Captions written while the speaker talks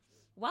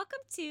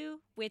Welcome to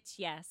Witch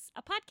Yes,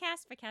 a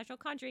podcast for casual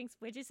conjurings,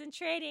 witches, and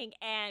trading.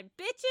 And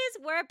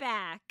bitches, we're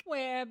back.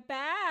 We're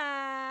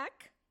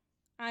back.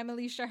 I'm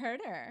Alicia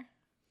Herder.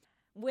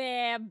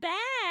 We're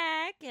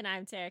back. And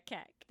I'm Tara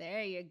Keck.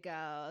 There you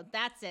go.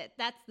 That's it.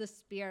 That's the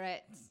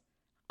spirit.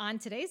 On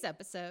today's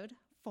episode,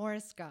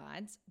 forest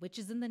gods,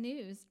 witches in the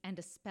news, and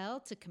a spell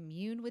to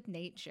commune with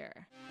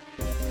nature.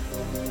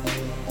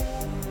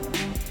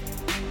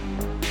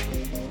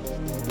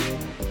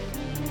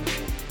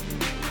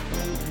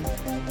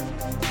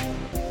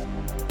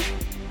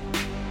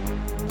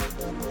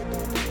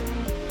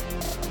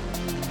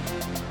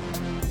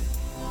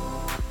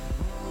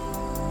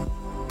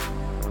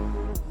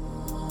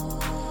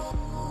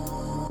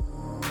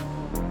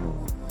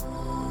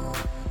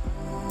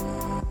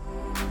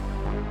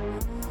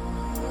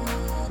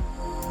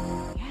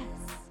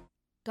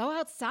 Go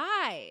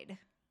outside.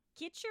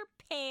 Get your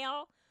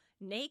pale,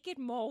 naked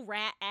mole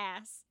rat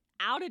ass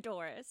out of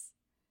doors.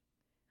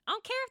 I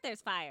don't care if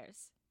there's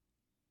fires.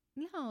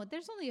 No,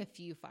 there's only a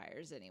few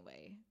fires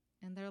anyway,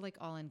 and they're like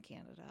all in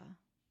Canada.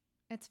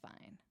 It's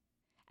fine.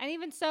 And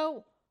even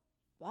so,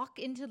 walk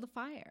into the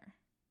fire.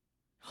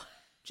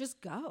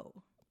 Just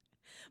go.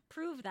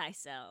 Prove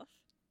thyself.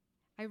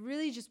 I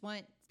really just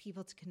want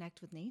people to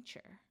connect with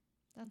nature.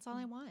 That's all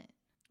I want.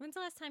 When's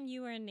the last time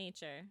you were in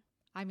nature?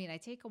 I mean, I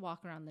take a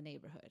walk around the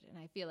neighborhood, and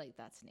I feel like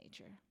that's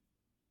nature.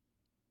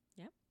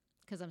 Yep.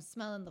 Because I'm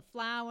smelling the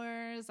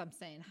flowers. I'm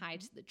saying hi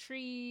to the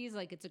trees.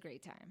 Like, it's a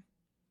great time.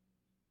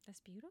 That's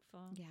beautiful.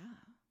 Yeah.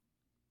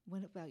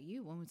 What about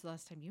you? When was the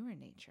last time you were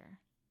in nature?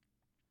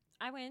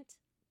 I went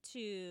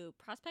to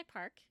Prospect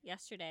Park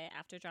yesterday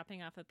after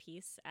dropping off a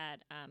piece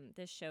at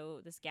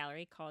this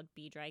gallery called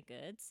Be Dry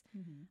Goods.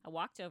 Mm-hmm. I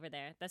walked over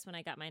there. That's when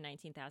I got my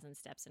 19,000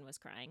 steps and was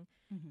crying.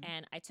 Mm-hmm.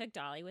 And I took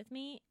Dolly with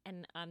me.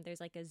 And there's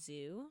like a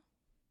zoo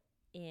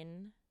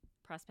in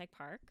Prospect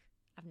Park.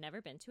 I've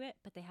never been to it,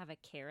 but they have a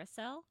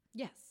carousel.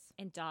 Yes.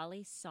 And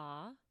Dolly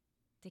saw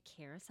the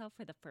carousel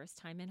for the first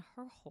time in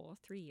her whole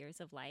 3 years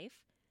of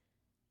life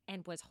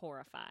and was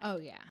horrified. Oh,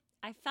 yeah.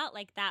 I felt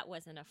like that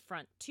was an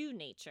affront to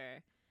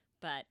nature.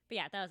 But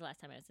yeah, that was the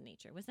last time I was in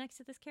nature. It was next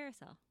to this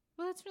carousel.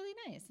 Well, that's really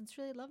nice. It's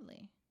really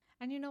lovely.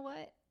 And you know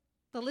what?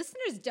 The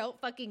listeners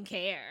don't fucking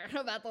care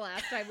about the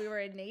last time we were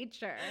in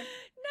nature.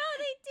 No,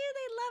 they do.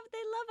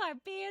 They love our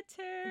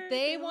banter.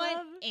 They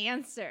want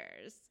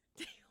answers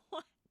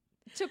want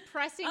to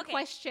pressing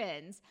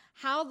questions.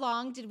 How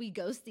long did we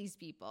ghost these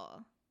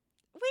people?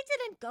 We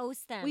didn't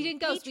ghost them. We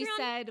didn't ghost. We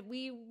said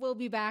we will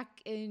be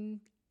back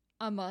in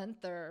a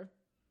month or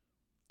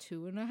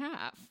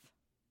 2.5.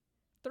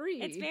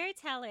 3. It's very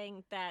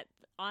telling that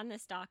on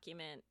this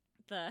document,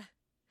 the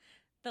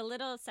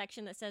little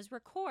section that says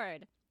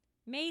record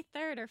May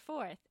 3rd or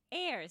 4th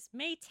airs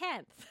May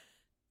 10th.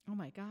 Oh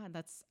my God,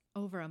 that's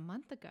over a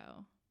month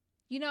ago.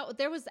 You know,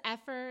 there was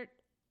effort.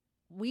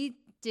 We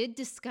did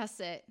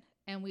discuss it,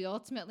 and we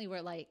ultimately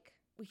were like,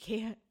 we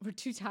can't. We're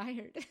too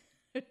tired.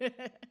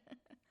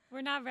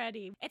 We're not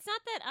ready. It's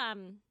not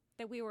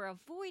that we were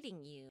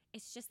avoiding you.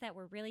 It's just that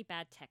we're really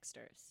bad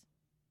texters.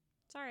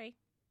 Sorry.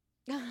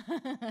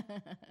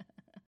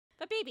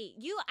 But baby,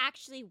 you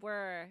actually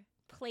were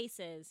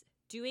places,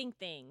 doing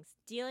things,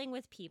 dealing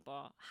with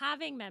people,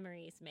 having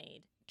memories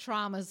made.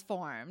 Traumas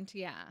formed,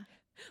 yeah.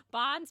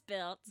 Bonds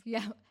built.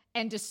 Yeah,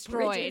 and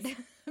destroyed.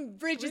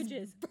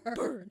 Bridges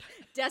burned.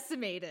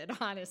 Decimated,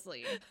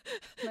 honestly.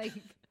 Like,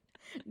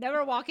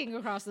 never walking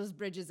across those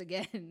bridges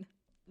again.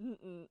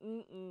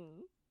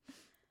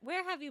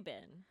 Where have you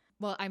been?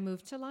 Well, I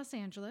moved to Los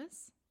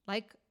Angeles.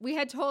 Like we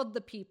had told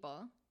the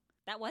people.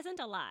 That wasn't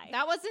a lie.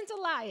 That wasn't a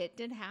lie. It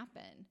did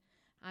happen.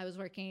 I was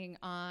working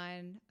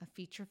on a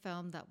feature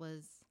film that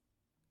was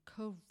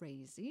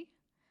crazy.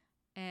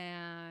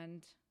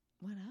 And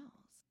what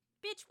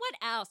else? Bitch, what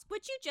else?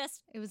 Would you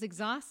just... It was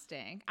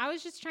exhausting. I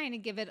was just trying to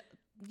give it,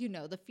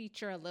 the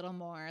feature a little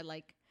more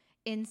like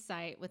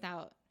insight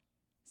without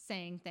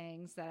saying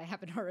things that I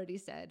haven't already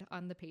said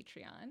on the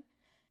Patreon.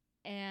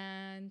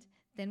 And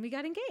then we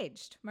got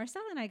engaged.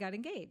 Marcella and I got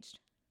engaged.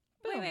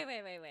 Boom.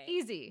 Wait.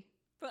 Easy.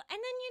 And then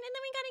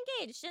we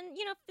got engaged. And,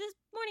 this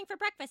morning for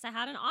breakfast, I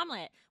had an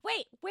omelet.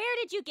 Wait, where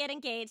did you get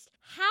engaged?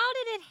 How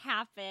did it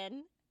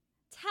happen?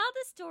 Tell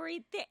the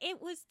story.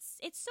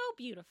 It's so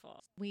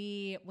beautiful.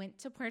 We went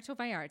to Puerto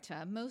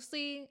Vallarta,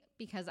 mostly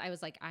because I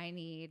was like, I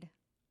need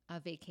a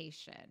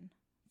vacation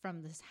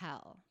from this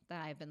hell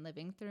that I've been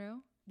living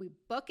through. We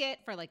book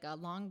it for like a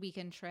long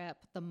weekend trip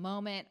the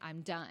moment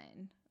I'm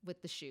done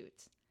with the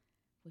shoot.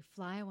 We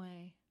fly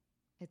away.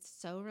 It's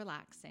so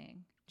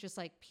relaxing. Just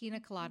like pina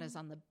coladas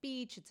on the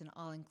beach. It's an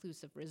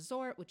all-inclusive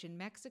resort, which in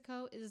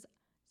Mexico is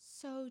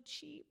so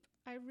cheap.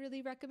 I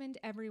really recommend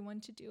everyone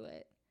to do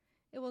it.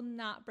 It will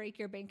not break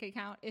your bank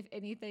account. If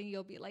anything,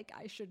 you'll be like,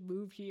 I should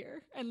move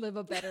here and live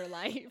a better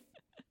life.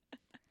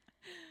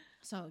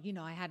 So,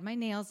 I had my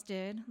nails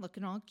did,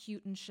 looking all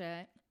cute and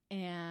shit.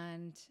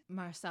 And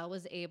Marcel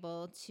was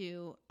able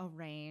to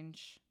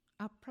arrange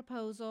a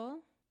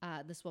proposal.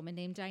 This woman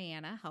named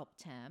Diana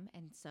helped him.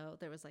 And so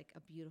there was like a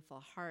beautiful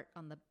heart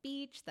on the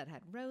beach that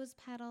had rose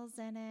petals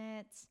in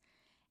it.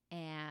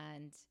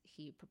 And And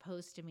he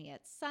proposed to me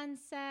at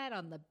sunset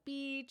on the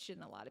beach,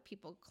 and a lot of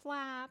people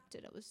clapped,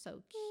 and it was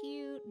so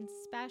cute and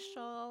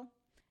special.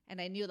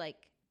 And I knew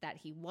like that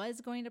he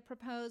was going to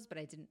propose, but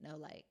I didn't know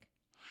like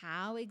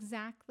how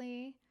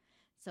exactly.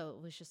 So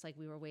it was just like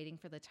we were waiting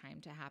for the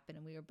time to happen,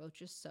 and we were both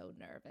just so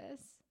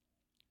nervous.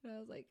 And I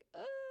was like,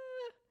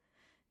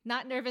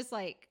 not nervous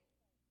like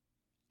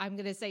I'm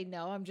going to say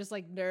no. I'm just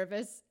like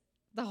nervous.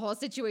 The whole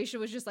situation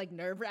was just like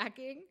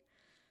nerve-wracking.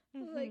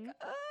 Like,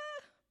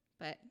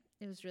 but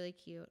it was really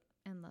cute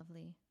and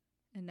lovely.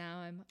 And now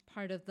I'm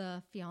part of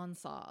the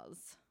fiancés.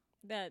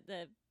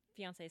 The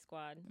fiance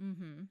squad.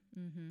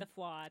 The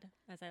FWAD,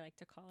 as I like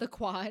to call it. The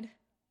quad.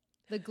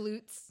 The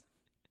glutes.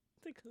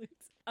 The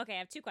glutes. Okay, I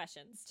have 2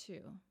 questions.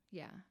 2.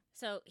 Yeah.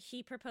 So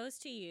he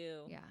proposed to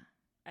you Yeah.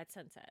 at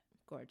sunset.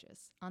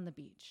 Gorgeous. On the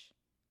beach.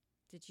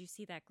 Did you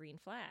see that green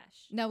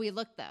flash? No, we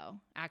looked though,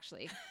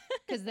 actually.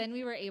 Because then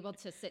we were able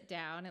to sit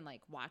down and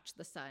like watch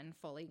the sun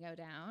fully go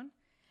down.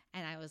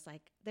 And I was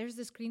like, there's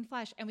this green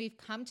flash. And we've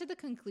come to the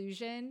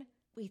conclusion,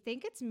 we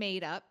think it's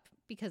made up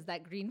because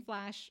that green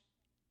flash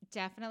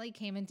definitely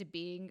came into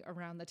being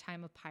around the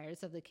time of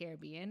Pirates of the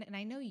Caribbean. And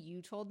I know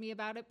you told me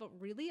about it, but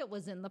really it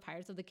was in the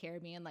Pirates of the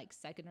Caribbean, like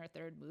 2nd or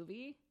 3rd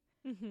movie.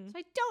 So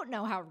I don't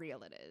know how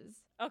real it is.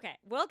 Okay,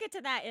 we'll get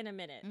to that in a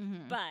minute.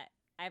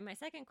 But my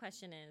second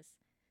question is,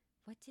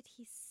 what did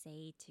he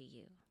say to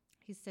you?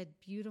 He said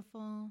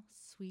beautiful,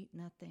 sweet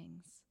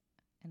nothings.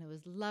 And it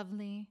was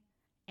lovely.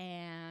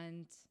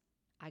 And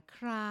I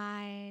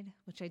cried,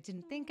 which I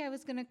didn't think I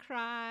was going to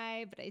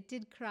cry, but I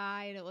did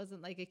cry. And it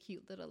wasn't like a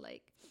cute little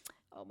like,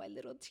 oh, my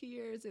little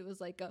tears. It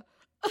was like a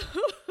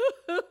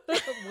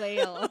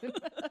wail.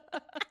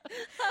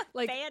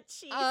 Like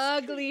Banshee.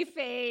 Ugly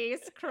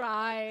face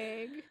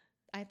crying.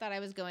 I thought I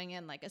was going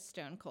in like a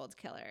stone cold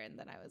killer. And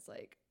then I was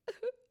like,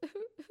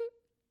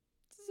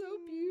 so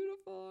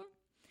beautiful.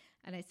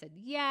 And I said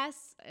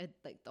yes,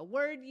 like the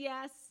word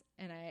yes.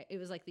 And it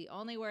was like the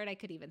only word I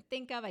could even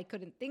think of. I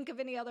couldn't think of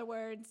any other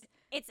words.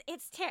 It's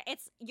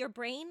your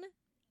brain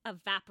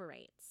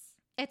evaporates.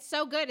 It's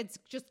so good. It's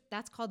just,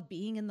 that's called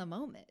being in the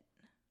moment.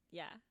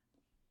 Yeah.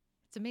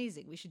 It's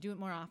amazing. We should do it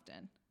more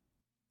often.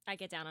 I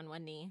get down on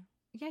one knee.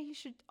 Yeah, you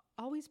should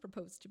always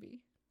propose to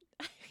me.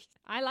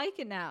 I like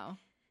it now.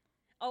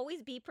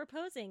 Always be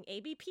proposing.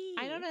 ABP.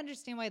 I don't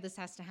understand why this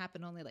has to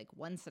happen only like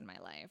once in my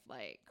life.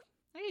 Like,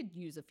 I could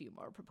use a few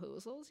more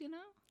proposals, you know?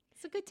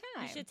 It's a good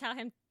time. You should tell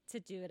him to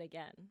do it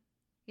again.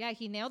 Yeah,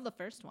 he nailed the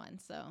first one,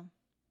 so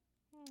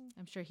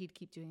I'm sure he'd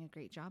keep doing a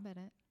great job at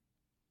it.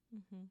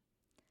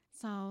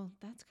 So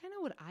that's kind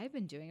of what I've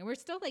been doing. And we're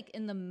still like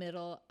in the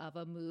middle of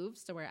a move.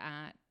 So we're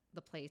at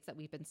the place that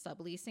we've been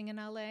subleasing in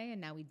LA.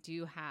 And now we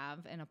do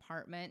have an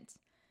apartment,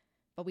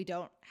 but we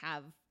don't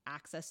have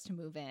access to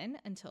move in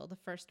until the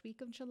first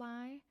week of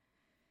July.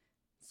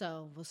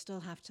 So we'll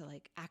still have to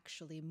like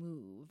actually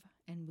move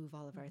and move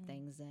all of our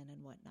things in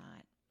and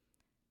whatnot,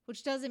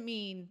 which doesn't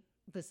mean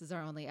this is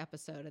our only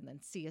episode and then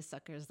see you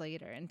suckers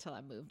later until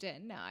I'm moved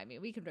in. No, I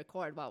mean, we can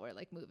record while we're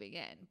like moving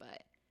in,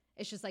 but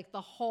it's just like the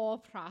whole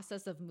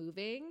process of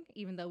moving,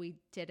 even though we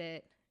did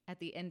it at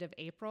the end of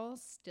April,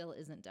 still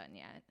isn't done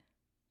yet,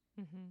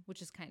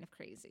 which is kind of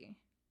crazy.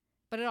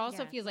 But it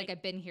also feels like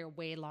I've been here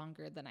way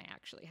longer than I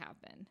actually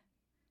have been.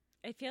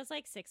 It feels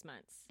like 6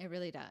 months. It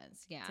really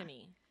does. Yeah. To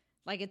me.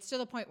 Like, it's to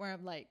the point where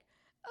I'm like,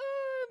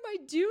 oh, am I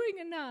doing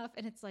enough?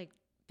 And it's like,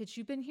 bitch,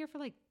 you've been here for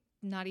like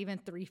not even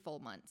 3 full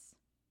months.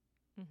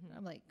 And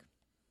I'm like,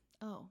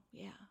 oh,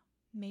 yeah,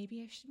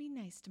 maybe I should be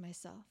nice to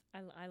myself.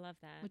 I love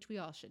that. Which we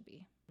all should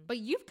be. But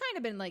you've kind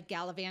of been like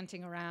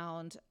gallivanting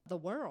around the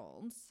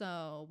world.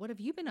 So what have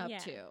you been up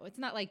to? It's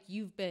not like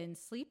you've been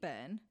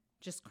sleeping,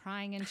 just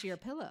crying into your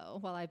pillow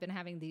while I've been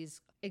having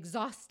these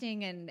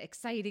exhausting and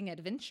exciting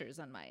adventures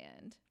on my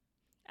end.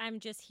 I'm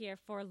just here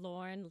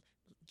forlorn,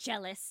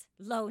 jealous,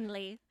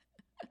 lonely.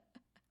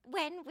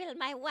 When will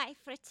my wife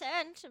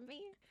return to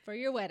me? For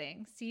your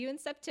wedding. See you in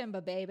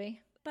September,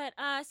 baby. But,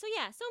 so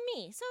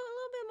me. So a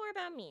little bit more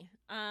about me.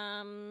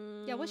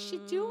 Yeah, what's she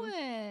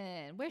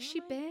doing? Where's she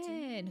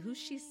been? Who's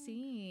she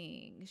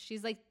seeing?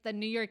 She's like the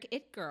New York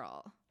it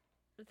girl.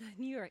 The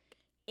New York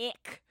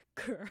ick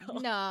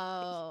girl.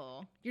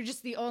 No. You're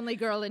just the only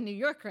girl in New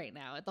York right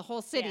now. The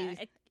whole city's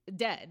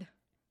dead.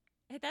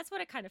 That's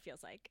what it kind of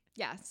feels like.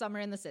 Yeah, summer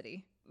in the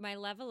city. My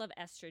level of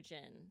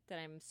estrogen that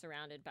I'm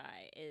surrounded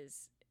by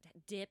is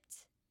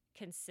dipped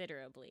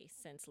considerably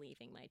since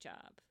leaving my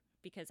job.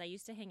 Because I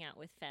used to hang out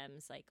with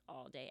femmes like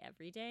all day,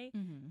 every day.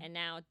 And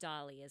now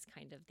Dolly is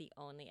kind of the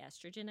only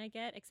estrogen I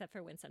get, except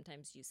for when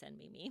sometimes you send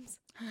me memes.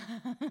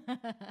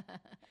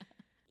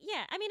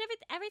 Yeah, I mean,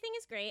 everything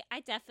is great. I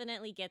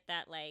definitely get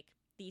that, like,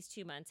 these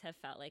 2 months have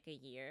felt like a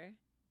year.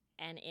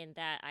 And in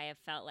that, I have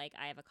felt like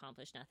I have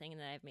accomplished nothing and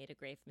that I've made a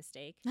grave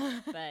mistake.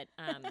 But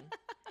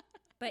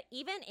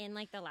even in,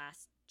 like, the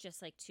last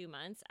just like 2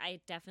 months, I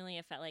definitely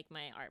have felt like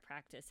my art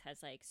practice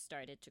has like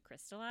started to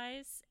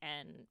crystallize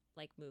and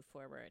like move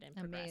forward and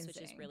progress,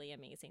 which is really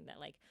amazing. That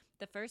like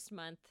the first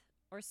month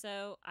or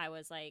so, I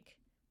was like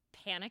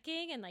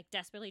panicking and like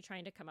desperately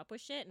trying to come up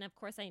with shit. And of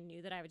course I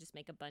knew that I would just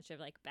make a bunch of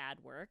like bad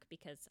work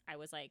because I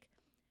was like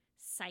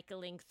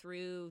cycling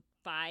through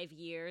 5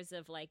 years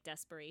of like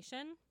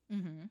desperation.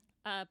 Mm-hmm.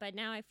 But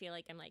now I feel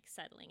like I'm like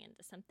settling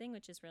into something,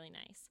 which is really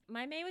nice.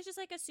 My May was just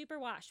like a super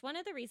wash. One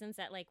of the reasons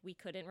that like we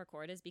couldn't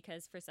record is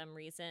because for some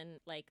reason,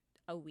 like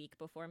a week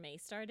before May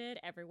started,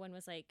 everyone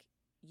was like,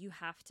 you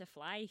have to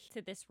fly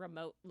to this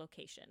remote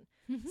location.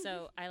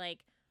 So I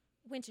like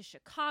went to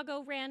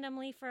Chicago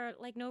randomly for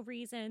like no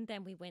reason.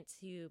 Then we went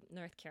to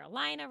North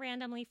Carolina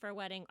randomly for a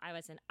wedding. I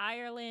was in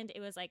Ireland. It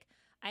was like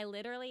I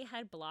literally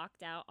had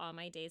blocked out all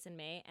my days in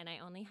May and I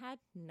only had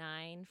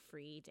 9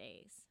 free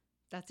days.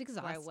 That's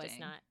exhausting. Where I was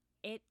not.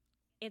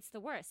 It's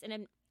the worst.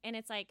 And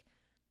it's like,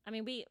 I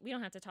mean, we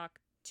don't have to talk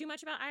too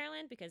much about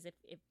Ireland because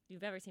if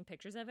you've ever seen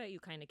pictures of it, you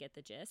kind of get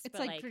the gist. It's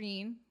like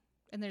green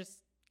and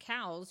there's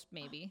cows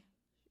maybe.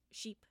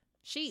 Sheep.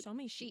 So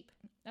many sheep.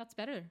 That's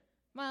better.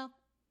 Well,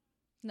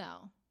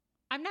 no.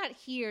 I'm not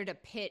here to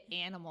pit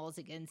animals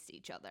against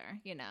each other,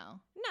 you know?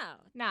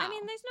 No. I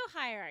mean, there's no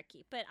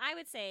hierarchy, but I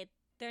would say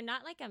they're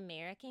not like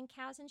American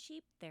cows and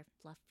sheep. They're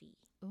fluffy.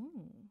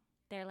 Ooh.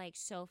 They're like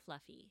so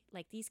fluffy.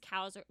 Like these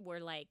cows were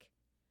like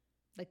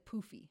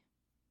poofy.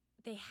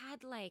 They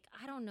had like,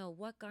 I don't know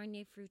what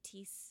Garnier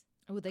Fructis.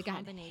 Oh, they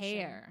got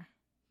hair.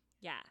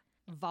 Yeah.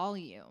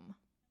 Volume.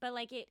 But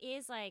like it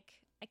is like,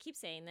 I keep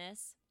saying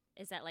this,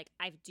 is that like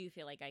I do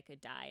feel like I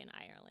could die in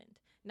Ireland.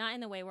 Not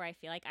in the way where I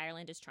feel like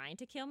Ireland is trying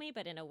to kill me,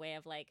 but in a way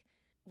of like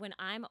when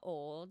I'm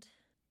old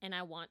and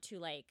I want to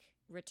like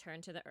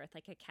return to the earth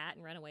like a cat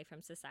and run away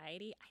from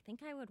society, I think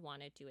I would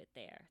want to do it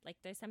there. Like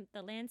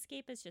the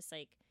landscape is just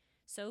like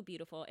so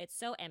beautiful. It's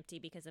so empty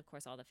because of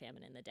course all the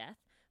famine and the death,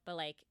 but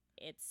like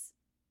it's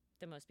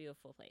the most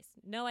beautiful place.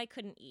 No, I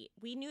couldn't eat.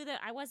 We knew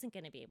that I wasn't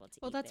going to be able to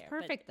eat. Well, that's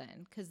perfect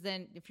then, because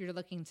then if you're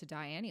looking to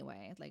die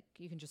anyway, like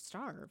you can just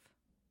starve.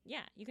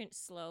 Yeah, you can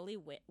slowly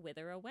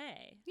wither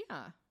away.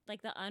 Yeah.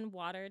 Like the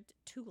unwatered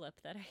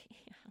tulip that I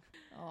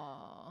am.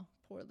 Aw,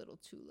 poor little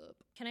tulip.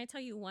 Can I tell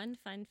you one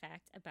fun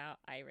fact about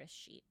Irish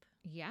sheep?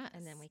 Yes.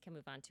 And then we can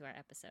move on to our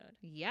episode.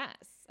 Yes.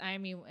 I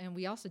mean, and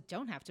we also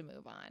don't have to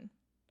move on.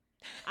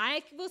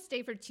 I will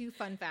stay for 2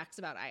 fun facts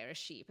about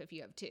Irish sheep if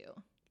you have 2.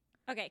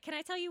 Okay, can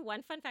I tell you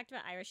one fun fact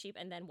about Irish sheep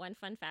and then one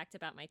fun fact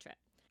about my trip?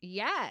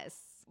 Yes.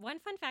 One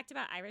fun fact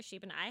about Irish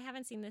sheep, and I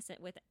haven't seen this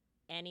with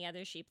any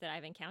other sheep that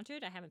I've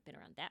encountered. I haven't been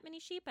around that many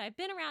sheep, but I've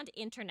been around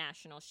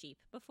international sheep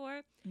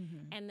before.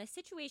 Mm-hmm. And the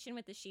situation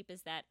with the sheep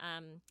is that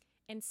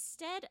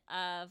instead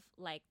of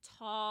like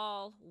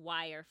tall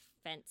wire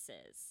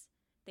fences,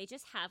 they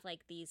just have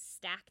like these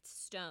stacked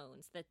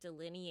stones that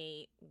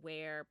delineate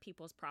where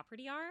people's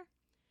property are.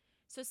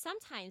 So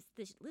sometimes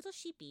the little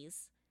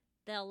sheepies,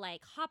 they'll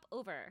like hop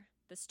over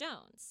the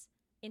stones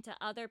into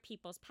other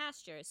people's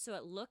pastures. So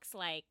it looks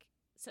like,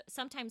 so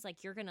sometimes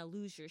like you're going to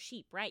lose your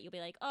sheep, right? You'll be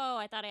like, oh,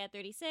 I thought I had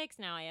 36.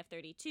 Now I have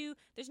 32.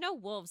 There's no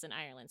wolves in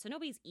Ireland, so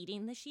nobody's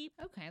eating the sheep.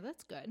 Okay,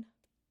 that's good.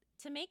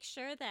 To make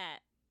sure that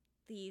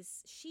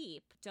these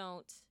sheep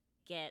don't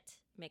get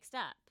mixed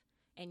up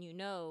and you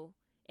know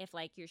if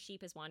like your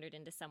sheep has wandered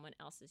into someone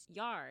else's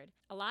yard,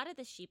 a lot of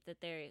the sheep that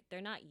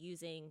they're not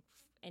using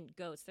and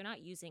goats, they're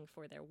not using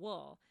for their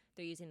wool.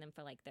 They're using them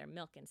for like their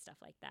milk and stuff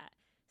like that.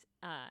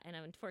 And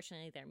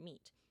unfortunately their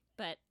meat.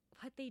 But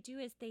what they do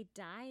is they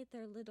dye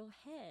their little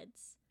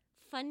heads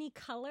funny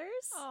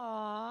colors.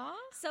 Aww.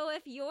 So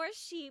if your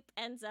sheep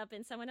ends up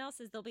in someone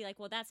else's, they'll be like,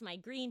 well, that's my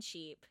green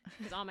sheep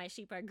because all my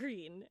sheep are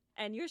green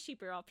and your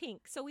sheep are all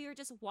pink. So we were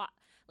just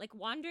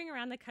wandering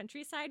around the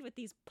countryside with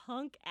these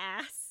punk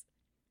ass,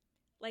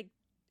 like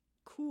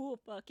cool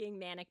fucking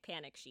manic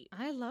panic sheep.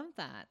 I love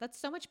that. That's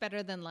so much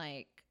better than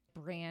like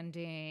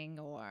branding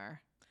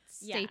or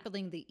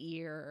stapling the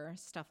ear,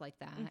 stuff like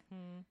that.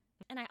 Mm-hmm.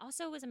 And I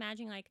also was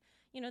imagining like,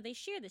 you know, they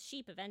shear the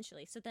sheep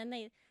eventually. So then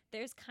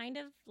there's kind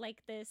of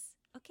like this,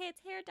 okay,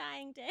 it's hair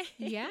dyeing day.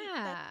 Yeah.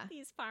 that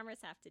these farmers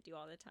have to do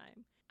all the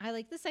time. I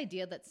like this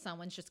idea that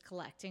someone's just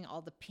collecting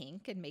all the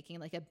pink and making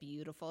like a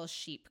beautiful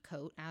sheep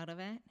coat out of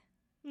it.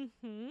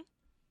 Mm-hmm.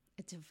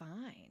 It's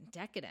divine,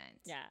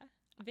 decadent. Yeah.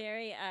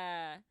 Very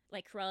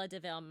like Cruella de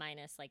Vil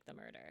minus like the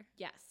murder.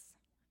 Yes,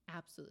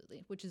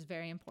 absolutely, which is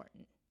very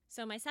important.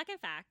 So my second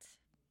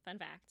fun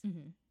fact,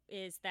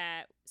 is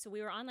that, so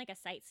we were on like a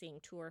sightseeing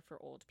tour for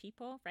old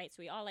people, right? So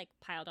we all like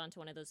piled onto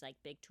one of those like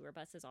big tour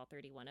buses, all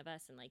 31 of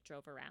us, and like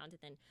drove around, and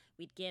then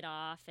we'd get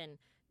off and,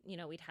 you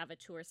know, we'd have a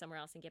tour somewhere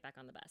else and get back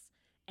on the bus.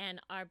 And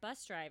our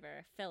bus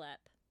driver, Philip,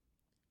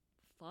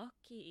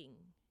 fucking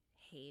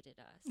hated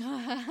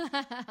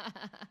us.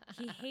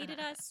 He hated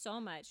us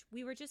so much.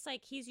 We were just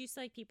like, he's used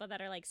to like people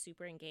that are like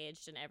super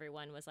engaged and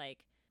everyone was like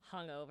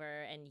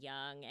hungover and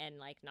young and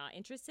like not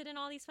interested in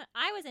all these fun.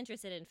 I was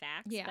interested in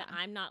facts, but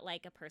I'm not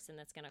like a person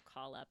that's going to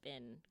call up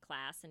in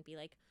class and be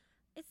like,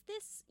 is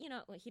this, you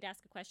know, he'd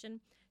ask a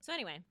question. So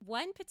anyway,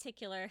 one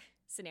particular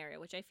scenario,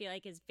 which I feel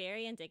like is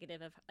very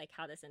indicative of like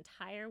how this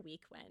entire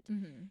week went,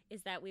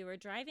 is that we were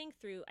driving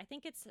through, I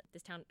think it's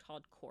this town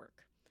called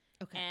Cork.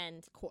 Okay.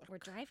 And Cork. We're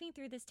driving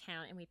through this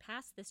town and we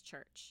passed this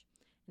church.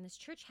 And this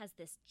church has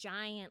this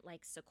giant,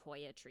 like,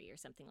 sequoia tree or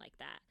something like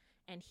that.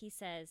 And he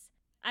says,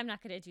 I'm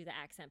not going to do the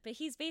accent, but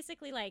he's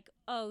basically like,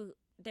 oh,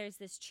 there's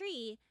this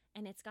tree,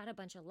 and it's got a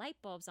bunch of light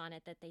bulbs on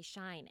it that they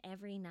shine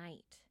every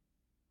night.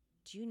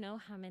 Do you know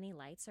how many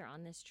lights are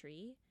on this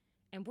tree?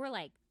 And we're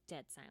like,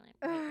 dead silent.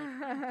 Right?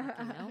 Like, I don't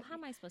fucking know. How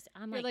am I supposed to?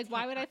 I'm You're like,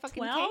 why would I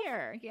fucking 12?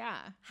 care? Yeah.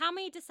 How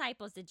many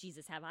disciples did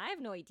Jesus have? I have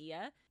no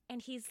idea.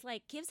 And he's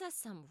like, gives us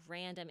some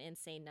random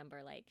insane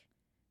number, like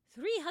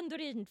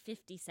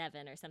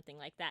 357 or something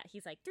like that.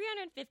 He's like,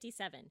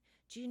 357.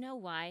 Do you know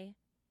why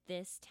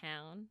this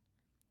town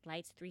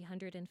lights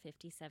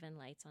 357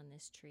 lights on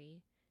this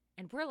tree?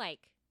 And we're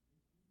like,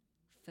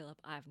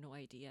 Philip, I have no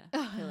idea.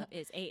 Philip,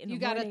 it's 8 in the You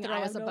morning. gotta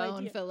throw us a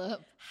bone,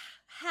 Philip.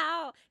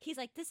 How? He's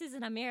like, this is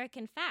an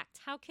American fact.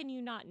 How can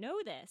you not know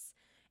this?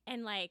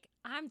 And like,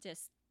 I'm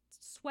just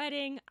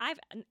sweating. I've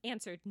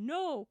answered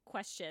no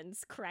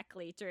questions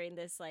correctly during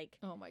this like,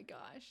 oh my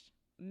gosh,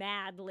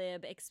 Mad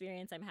Lib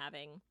experience I'm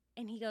having.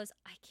 And he goes,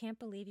 I can't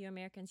believe you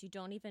Americans, you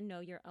don't even know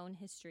your own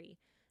history.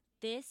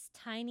 This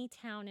tiny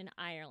town in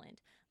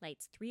Ireland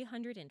lights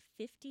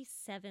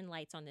 357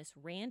 lights on this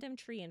random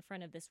tree in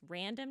front of this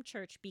random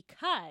church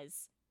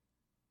because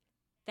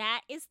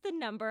that is the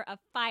number of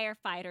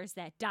firefighters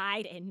that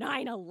died in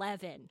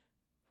 9/11.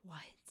 what?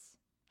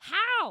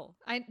 How?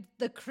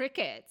 The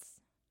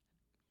crickets.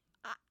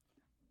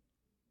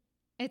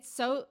 It's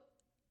so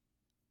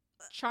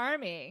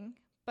charming,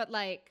 but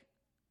like,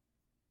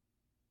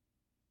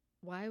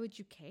 why would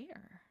you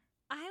care?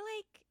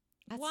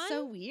 That's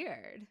so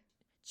weird.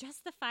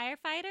 Just the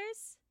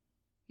firefighters?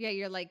 Yeah,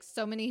 you're like,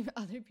 so many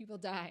other people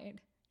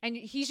died. And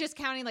he's just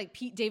counting like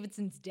Pete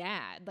Davidson's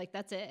dad. Like,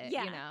 that's it,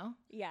 Yeah. you know?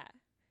 Yeah.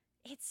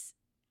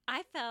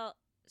 I felt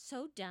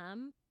so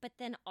dumb, but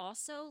then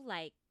also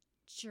like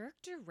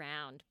jerked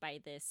around by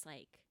this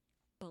like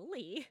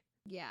bully.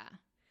 Yeah.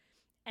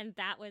 And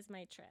that was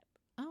my trip.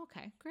 Oh,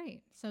 okay,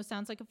 great. So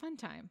sounds like a fun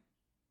time.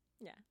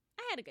 Yeah.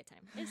 I had a good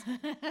time. It was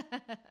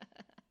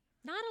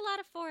not a lot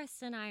of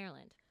forests in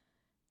Ireland.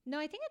 No,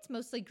 I think it's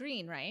mostly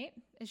green, right?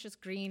 It's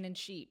just green and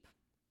sheep.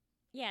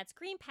 Yeah, it's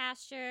green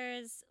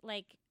pastures.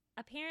 Like,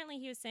 apparently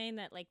he was saying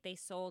that, like, they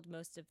sold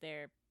most of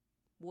their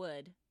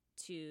wood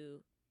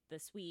to the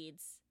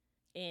Swedes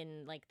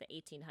in, like, the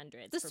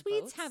 1800s. The for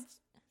Swedes boats. have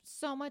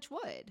so much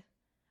wood.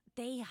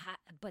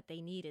 But they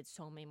needed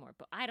so many more.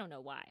 But I don't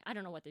know why. I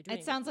don't know what they're doing.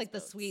 It sounds with like the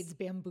these boats. Swedes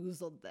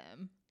bamboozled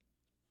them.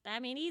 I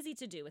mean, easy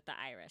to do with the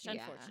Irish, Yeah.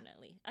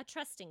 unfortunately. A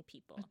trusting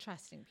people. A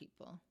trusting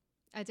people.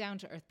 A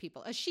down-to-earth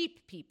people. A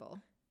sheep people.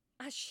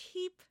 A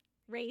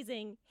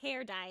sheep-raising,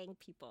 hair-dyeing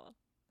people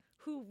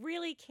who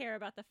really care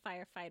about the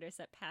firefighters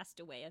that passed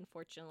away,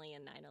 unfortunately,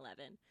 in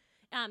 9/11.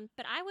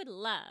 But I would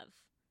love,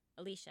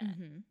 Alicia,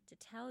 to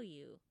tell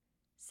you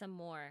some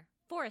more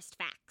forest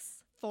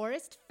facts.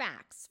 Forest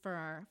facts for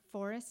our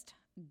Forest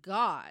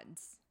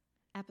Gods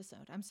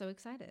episode. I'm so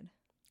excited.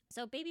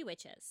 So, baby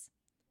witches.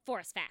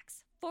 Forest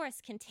facts.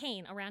 Forests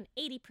contain around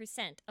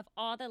 80% of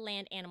all the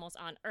land animals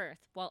on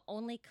Earth, while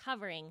only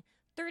covering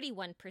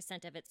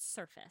 31% of its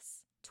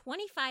surface.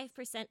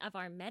 25% of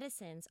our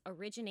medicines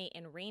originate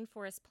in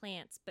rainforest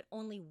plants, but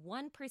only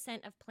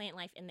 1% of plant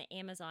life in the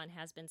Amazon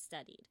has been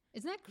studied.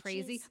 Isn't that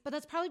crazy? But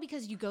that's probably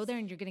because you go there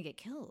and you're going to get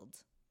killed.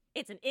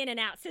 It's an in and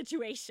out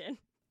situation.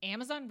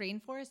 Amazon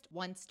rainforest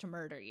wants to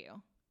murder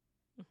you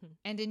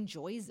and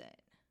enjoys it.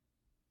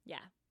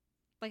 Yeah.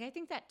 Like, I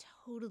think that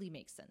totally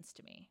makes sense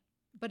to me.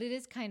 But it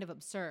is kind of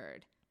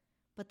absurd.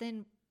 But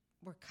then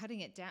we're cutting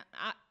it down.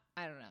 I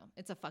don't know.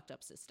 It's a fucked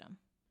up system.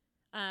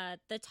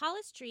 The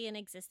tallest tree in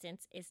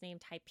existence is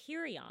named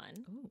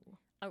Hyperion, Ooh.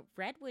 a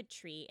redwood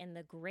tree in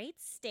the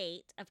great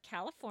state of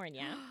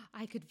California.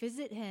 I could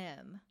visit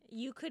him.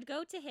 You could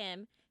go to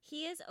him.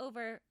 He is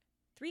over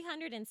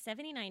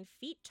 379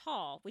 feet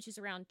tall, which is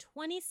around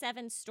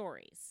 27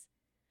 stories.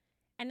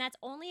 And that's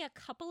only a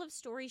couple of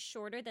stories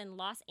shorter than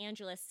Los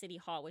Angeles City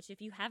Hall, which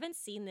if you haven't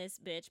seen this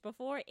bitch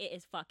before, it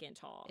is fucking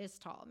tall. It's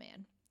tall,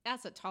 man.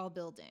 That's a tall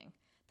building.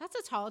 That's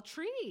a tall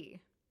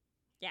tree.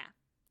 Yeah.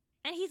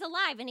 And he's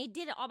alive, and he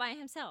did it all by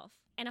himself.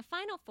 And a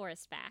final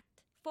forest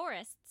fact,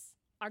 forests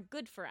are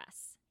good for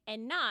us,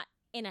 and not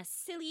in a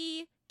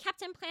silly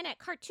Captain Planet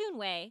cartoon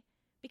way,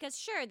 because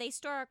sure, they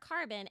store our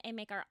carbon and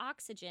make our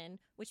oxygen,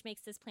 which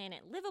makes this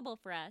planet livable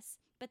for us,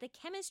 but the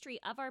chemistry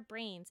of our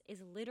brains is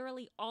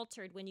literally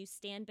altered when you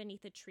stand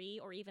beneath a tree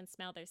or even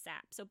smell their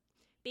sap. So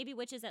baby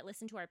witches that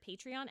listen to our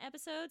Patreon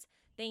episodes,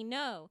 they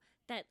know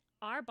that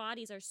our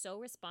bodies are so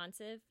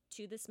responsive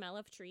to the smell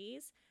of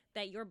trees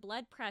that your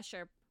blood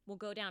pressure will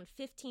go down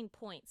 15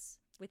 points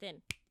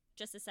within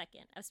just a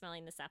second of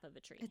smelling the sap of a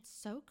tree. It's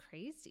so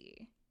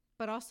crazy,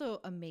 but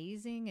also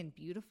amazing and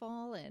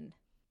beautiful, and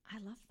I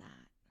love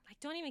that. Like,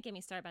 don't even get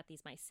me started about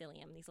these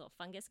mycelium, these little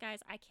fungus guys.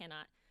 I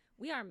cannot.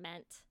 We are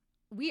meant.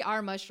 We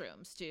are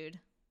mushrooms, dude.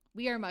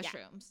 We are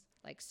mushrooms,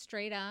 like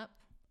straight up.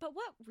 But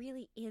what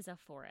really is a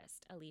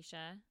forest,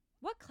 Alicia?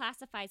 What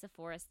classifies a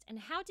forest, and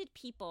how did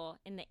people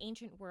in the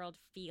ancient world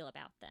feel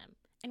about them?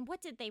 And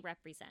what did they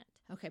represent?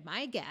 Okay,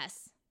 my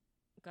guess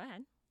Go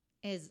ahead.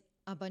 is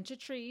a bunch of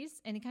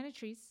trees, any kind of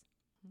trees,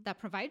 that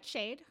provide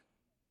shade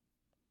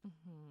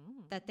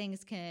that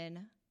things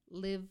can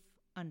live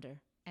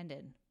under and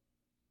in.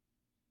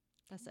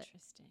 That's it.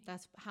 Interesting.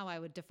 That's how I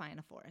would define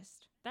a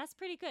forest. That's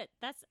pretty good.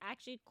 That's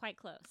actually quite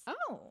close.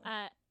 Oh.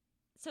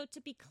 So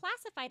to be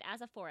classified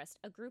as a forest,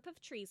 a group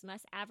of trees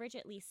must average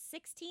at least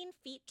 16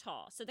 feet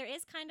tall. So there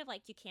is kind of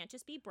like, you can't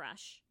just be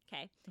brush,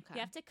 okay? Okay.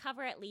 You have to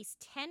cover at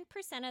least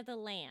 10% of the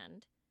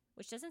land,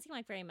 which doesn't seem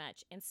like very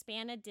much, and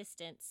span a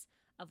distance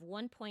of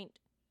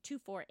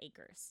 1.24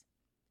 acres.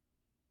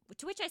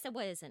 To which I said,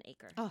 what is an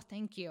acre? Oh,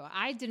 thank you.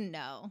 I didn't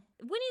know.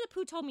 Winnie the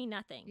Pooh told me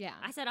nothing. Yeah.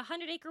 I said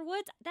 100-acre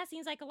woods? That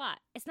seems like a lot.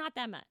 It's not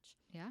that much.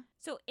 Yeah.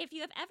 So if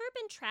you have ever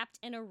been trapped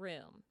in a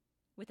room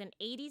with an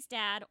 80s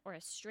dad or a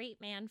straight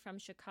man from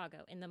Chicago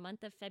in the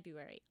month of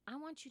February, I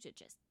want you to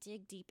just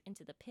dig deep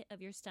into the pit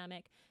of your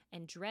stomach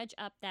and dredge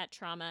up that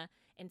trauma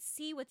and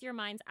see with your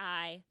mind's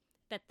eye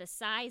that the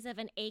size of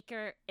an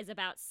acre is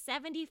about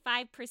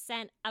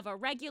 75% of a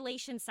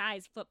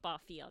regulation-size football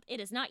field.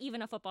 It is not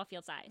even a football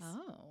field size.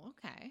 Oh,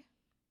 okay.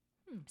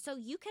 So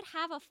you could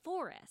have a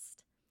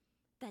forest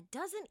that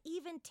doesn't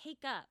even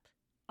take up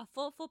a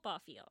full football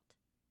field,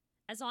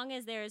 as long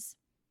as there's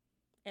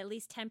at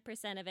least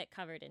 10% of it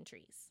covered in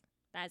trees.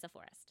 That is a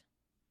forest.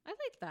 I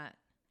like that.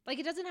 Like,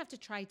 it doesn't have to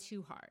try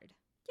too hard.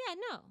 Yeah,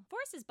 no.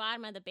 Forest is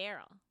bottom of the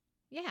barrel.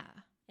 Yeah.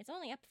 It's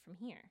only up from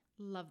here.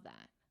 Love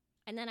that.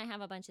 And then I have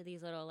a bunch of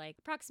these little, like,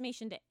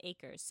 approximation to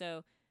acres.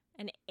 So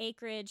an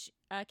acreage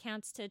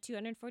counts to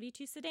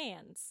 242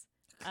 sedans,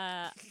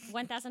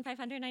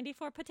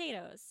 1,594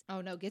 potatoes.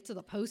 Oh, no. Get to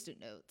the Post-it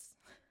notes.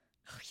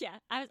 Yeah,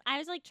 I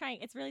was like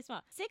trying. It's really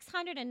small.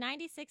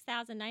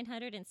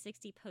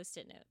 696,960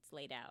 Post-it notes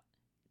laid out.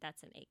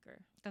 That's an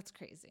acre. That's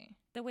crazy.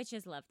 The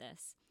witches love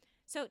this.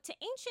 So to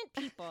ancient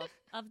people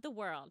of the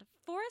world,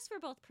 forests were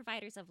both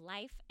providers of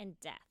life and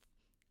death.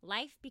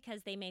 Life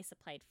because they may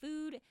supplied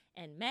food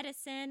and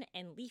medicine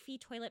and leafy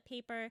toilet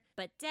paper,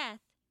 but death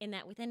in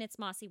that within its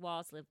mossy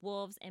walls lived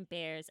wolves and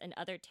bears and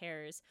other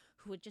terrors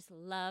who would just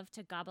love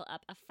to gobble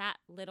up a fat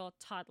little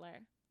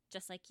toddler,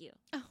 just like you.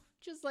 Oh,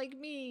 just like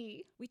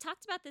me. We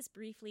talked about this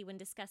briefly when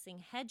discussing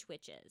hedge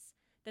witches,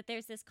 that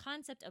there's this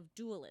concept of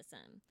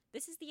dualism.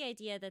 This is the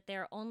idea that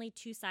there are only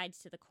two sides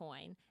to the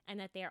coin and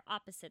that they are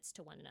opposites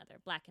to one another,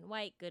 black and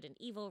white, good and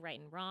evil, right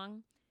and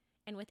wrong.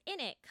 And within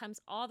it comes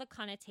all the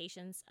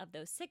connotations of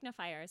those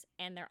signifiers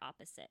and their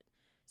opposite.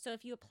 So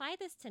if you apply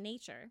this to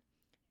nature,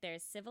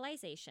 there's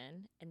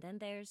civilization and then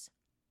there's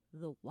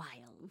the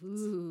wild.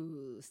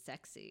 Ooh,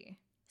 sexy.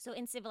 So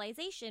in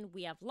civilization,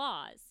 we have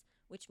laws,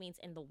 which means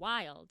in the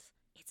wild,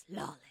 it's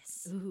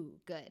lawless.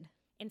 Ooh, good.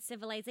 In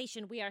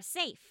civilization, we are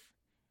safe.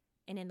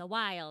 And in the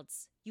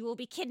wilds, you will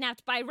be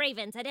kidnapped by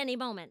ravens at any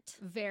moment.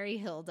 Very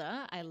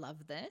Hilda. I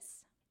love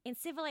this. In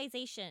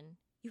civilization,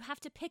 you have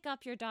to pick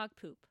up your dog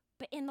poop.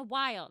 But in the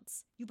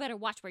wilds, you better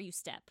watch where you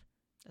step.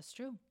 That's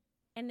true.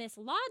 And this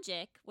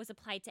logic was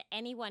applied to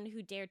anyone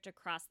who dared to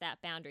cross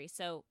that boundary.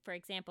 So, for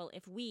example,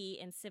 if we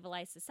in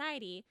civilized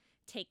society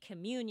take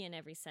communion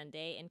every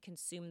Sunday and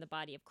consume the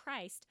body of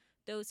Christ,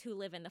 those who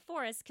live in the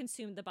forest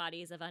consume the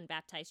bodies of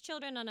unbaptized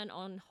children on an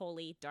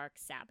unholy dark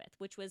Sabbath,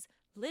 which was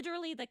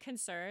literally the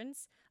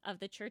concerns of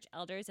the church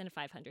elders in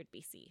 500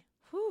 BC.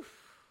 Whew.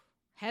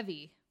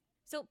 Heavy.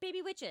 So,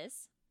 baby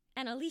witches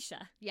and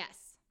Alicia,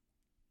 Yes.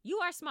 you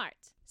are smart.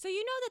 So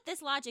you know that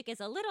this logic is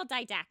a little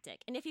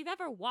didactic. And if you've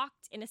ever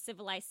walked in a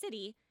civilized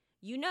city,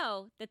 you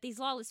know that these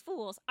lawless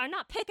fools are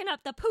not picking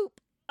up the poop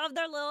of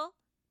their little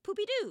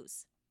poopy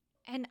doos.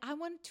 And I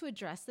wanted to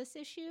address this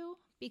issue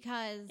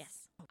because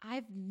Yes.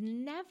 I've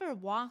never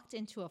walked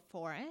into a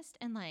forest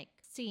and like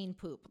seen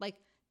poop. Like,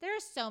 there are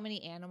so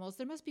many animals.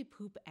 There must be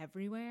poop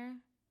everywhere.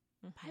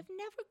 But I've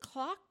never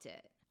clocked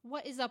it.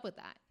 What is up with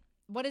that?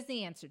 What is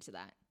the answer to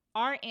that?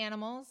 Are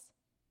animals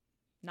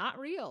not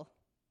real?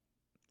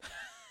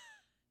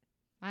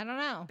 I don't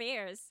know.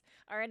 Bears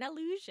are an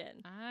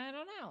illusion. I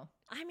don't know.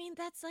 I mean,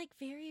 that's like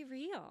very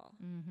real.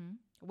 Mm-hmm.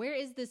 Where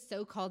is this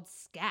so-called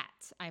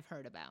scat I've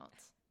heard about?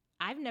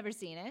 I've never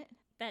seen it.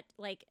 That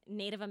like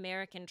Native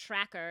American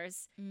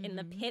trackers in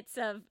the Mhm. pits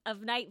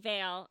of Night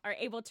Vale are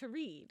able to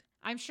read.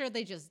 I'm sure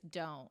they just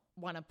don't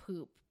want to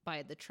poop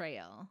by the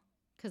trail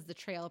because the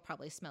trail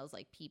probably smells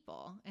like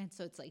people. And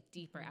so it's like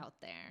deeper out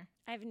there.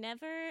 I've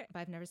never But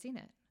I've never seen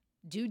it.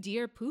 Do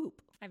deer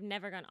poop?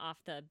 gone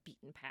off the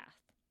beaten path,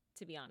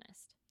 to be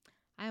honest.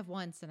 I have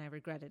once and I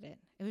regretted it.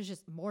 It was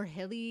just more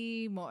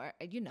hilly, more,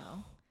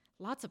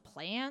 lots of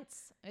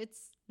plants.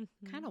 It's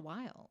kind of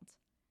wild.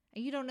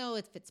 And you don't know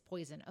if it's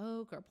poison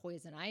oak or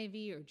poison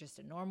ivy or just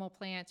a normal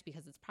plant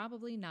because it's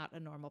probably not a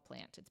normal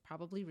plant. It's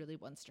probably really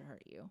wants to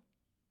hurt you.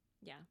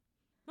 Yeah.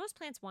 Most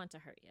plants want to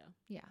hurt you.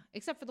 Yeah,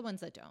 except for the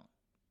ones that don't.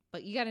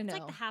 But you got to know.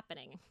 It's like the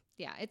happening.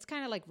 Yeah, it's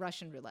kind of like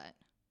Russian roulette.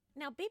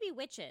 Now, baby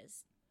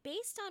witches,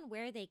 based on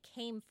where they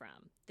came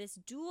from, this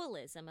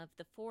dualism of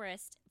the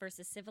forest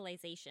versus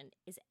civilization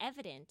is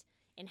evident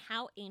in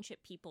how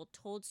ancient people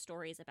told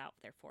stories about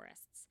their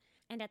forests.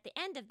 And at the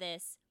end of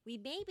this, we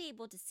may be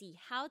able to see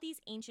how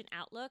these ancient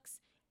outlooks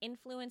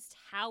influenced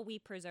how we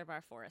preserve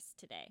our forests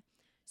today.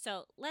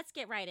 So let's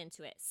get right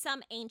into it.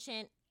 Some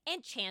ancient,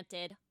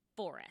 enchanted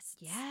forests.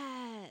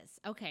 Yes.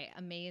 Okay,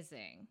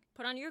 amazing.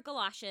 Put on your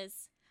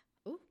galoshes.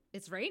 Ooh,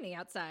 it's raining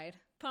outside.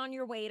 Put on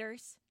your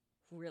waders.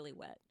 Really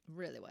wet.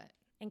 Really wet.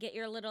 And get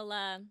your little,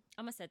 I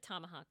almost said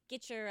tomahawk.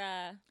 Get your,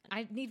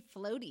 I need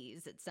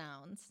floaties, it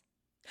sounds.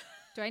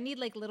 Do I need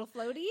like little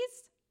floaties?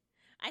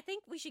 I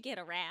think we should get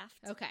a raft.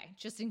 Okay,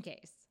 just in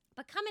case.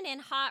 But coming in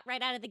hot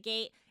right out of the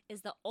gate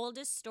is the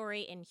oldest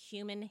story in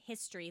human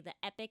history, the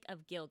Epic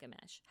of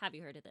Gilgamesh. Have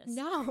you heard of this?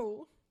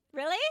 No.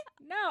 Really?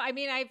 No, I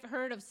mean, I've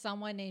heard of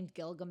someone named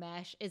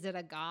Gilgamesh. Is it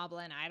a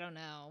goblin? I don't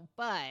know.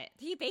 But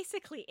He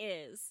basically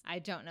is. I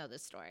don't know the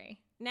story.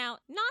 Now,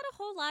 not a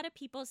whole lot of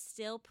people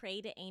still pray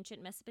to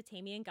ancient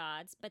Mesopotamian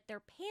gods, but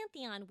their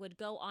pantheon would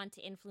go on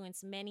to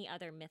influence many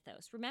other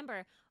mythos.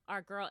 Remember,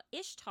 our girl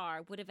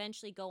Ishtar would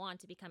eventually go on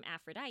to become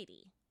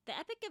Aphrodite. The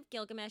Epic of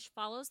Gilgamesh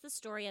follows the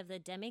story of the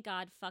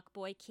demigod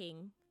fuckboy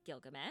king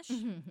Gilgamesh,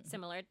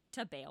 similar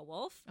to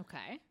Beowulf.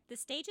 Okay. The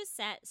stage is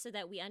set so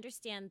that we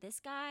understand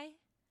this guy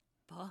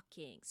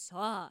fucking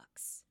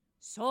sucks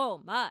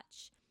so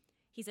much.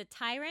 He's a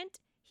tyrant,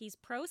 he's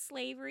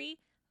pro-slavery,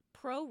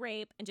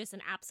 pro-rape, and just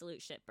an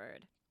absolute shitbird.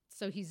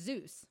 So he's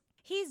Zeus.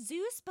 He's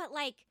Zeus, but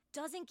like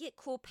doesn't get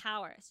cool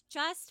powers,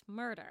 just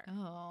murder.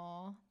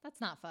 Oh,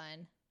 that's not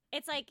fun.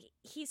 It's like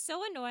he's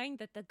so annoying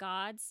that the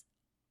gods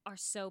are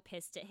so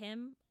pissed at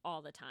him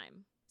all the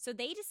time. So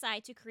they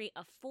decide to create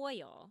a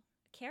foil,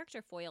 a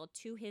character foil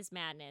to his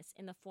madness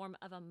in the form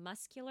of a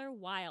muscular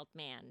wild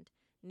man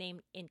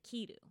named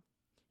Enkidu.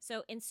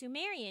 So in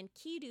Sumerian,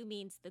 Kidu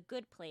means the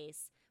good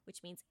place,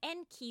 which means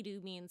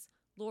Enkidu means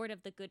Lord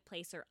of the good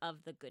place or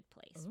of the good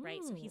place, right?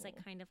 So he's like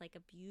Ooh. kind of like a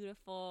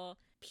beautiful,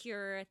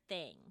 pure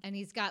thing. And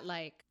he's got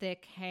like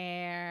thick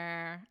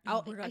hair.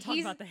 We're gonna talk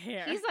about the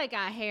hair. He's like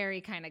a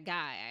hairy kind of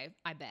guy,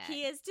 I bet.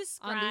 He is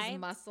on described these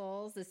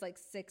muscles, this like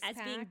six as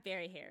pack. being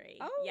very hairy.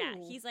 Oh. Yeah,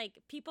 he's like,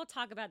 people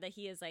talk about that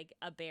he is like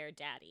a bear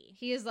daddy.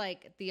 He is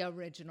like the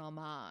original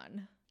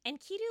Mon. And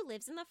Kidu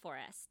lives in the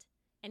forest,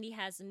 and he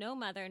has no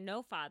mother,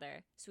 no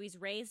father, so he's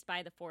raised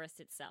by the forest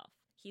itself.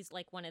 He's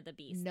like one of the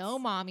beasts. No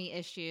mommy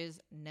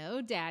issues,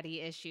 no daddy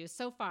issues.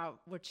 So far,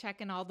 we're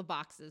checking all the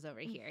boxes over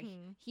here.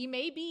 Mhm. He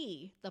may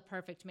be the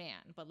perfect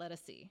man, but let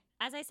us see.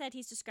 As I said,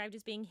 he's described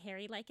as being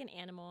hairy like an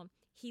animal.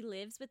 He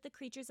lives with the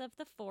creatures of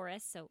the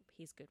forest, so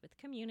he's good with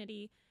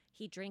community.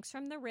 He drinks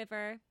from the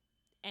river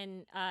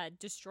and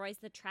destroys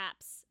the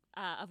traps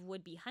of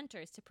would-be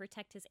hunters to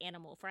protect his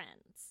animal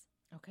friends.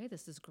 Okay,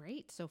 this is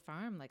great. So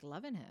far, I'm like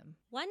loving him.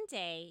 One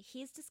day,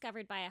 he's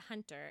discovered by a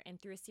hunter,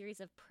 and through a series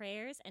of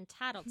prayers and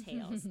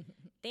tattletales,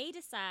 they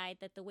decide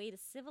that the way to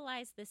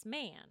civilize this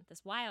man,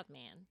 this wild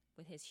man,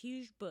 with his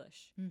huge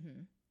bush,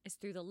 Mm-hmm. is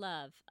through the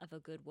love of a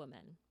good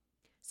woman.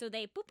 So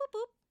they boop, boop,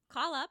 boop,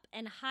 call up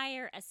and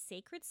hire a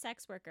sacred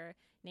sex worker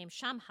named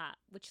Shamhat,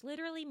 which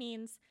literally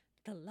means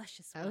the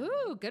luscious one.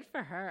 Oh, good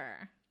for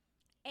her.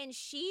 And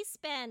she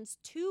spends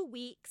 2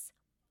 weeks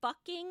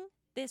fucking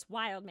this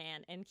wild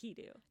man and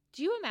Kidu.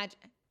 Do you imagine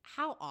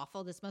how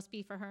awful this must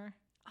be for her?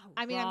 Oh,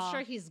 I mean, raw. I'm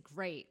sure he's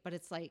great, but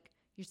it's like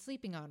you're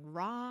sleeping on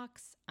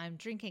rocks. I'm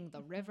drinking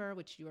the river,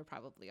 which you were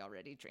probably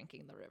already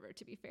drinking the river,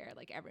 to be fair.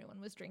 Like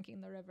everyone was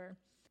drinking the river.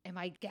 Am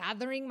I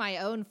gathering my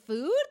own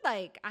food?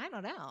 Like, I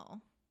don't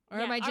know. Or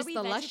Yeah, am I are just we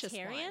the luscious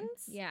one?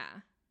 vegetarians? Yeah.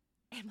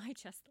 Am I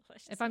just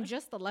delicious? If I'm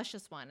just the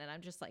luscious one and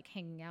I'm just like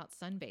hanging out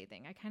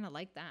sunbathing, I kind of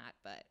like that,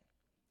 but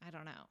I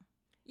don't know.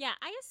 Yeah,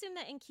 I assume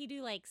that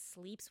Enkidu like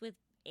sleeps with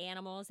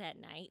animals at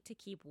night to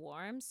keep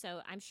warm,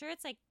 so I'm sure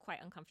it's like quite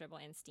uncomfortable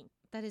and stinky.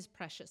 That is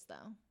precious,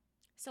 though.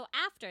 So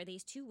after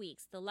these 2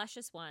 weeks, the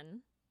luscious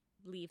one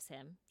leaves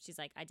him. She's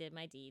like, I did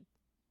my deed.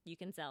 You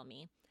can sell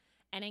me.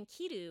 And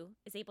Enkidu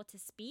is able to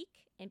speak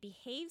and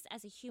behaves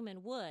as a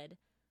human would,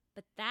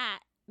 but that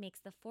makes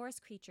the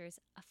forest creatures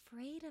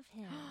afraid of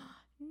him.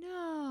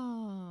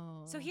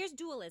 No. So here's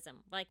dualism,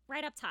 like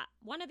right up top,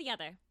 one or the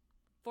other.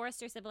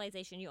 Forest or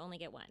civilization, you only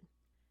get one.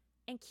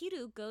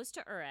 Enkidu goes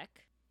to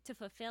Uruk to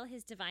fulfill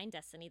his divine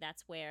destiny,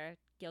 that's where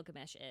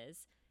Gilgamesh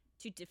is,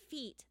 to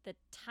defeat the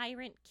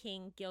tyrant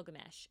king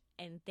Gilgamesh,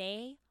 and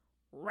they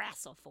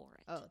wrestle for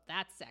it. Oh,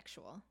 that's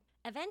sexual.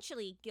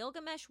 Eventually,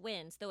 Gilgamesh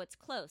wins, though it's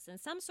close, and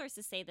some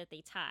sources say that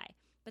they tie.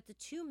 But the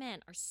two men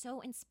are so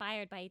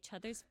inspired by each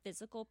other's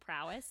physical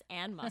prowess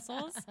and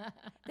muscles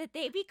that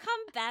they become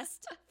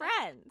best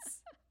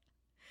friends.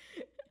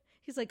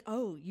 He's like,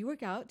 oh, you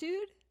work out,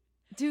 dude?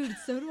 Dude,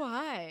 so do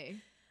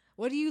I.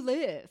 What do you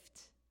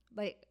lift?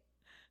 Like,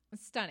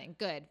 stunning.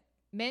 Good.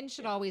 Men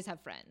should always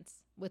have friends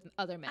with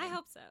other men. I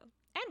hope so.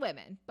 And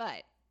women,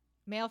 but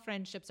male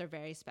friendships are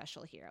very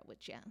special here at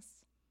Witch Yes.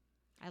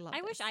 I love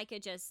I this. wish I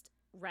could just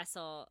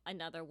wrestle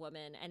another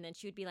woman and then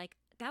she would be like,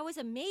 that was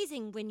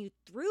amazing when you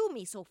threw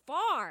me so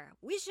far.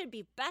 We should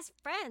be best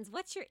friends.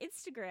 What's your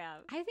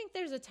Instagram? I think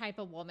there's a type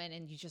of woman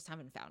and you just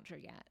haven't found her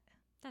yet.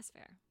 That's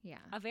fair. Yeah.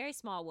 A very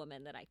small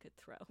woman that I could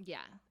throw. Yeah,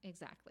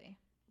 exactly.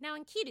 Now,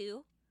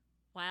 Enkidu,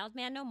 Wild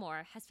Man No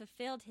More, has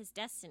fulfilled his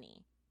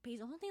destiny, but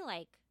he's only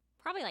like,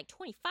 probably like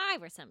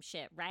 25 or some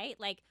shit, right?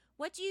 Like,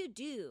 What do you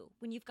do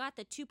when you've got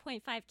the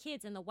 2.5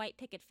 kids and the white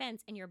picket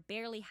fence and you're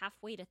barely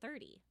halfway to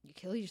 30? You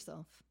kill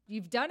yourself.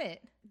 You've done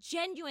it.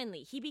 Genuinely,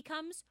 he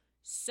becomes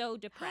so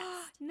depressed.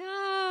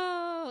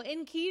 No,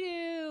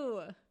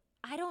 Enkidu.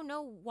 I don't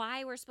know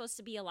why we're supposed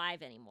to be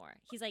alive anymore.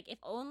 He's like, if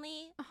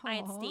only I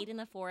had Aw. stayed in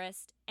the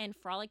forest and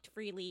frolicked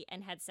freely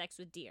and had sex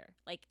with deer.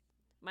 Like,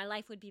 my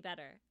life would be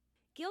better.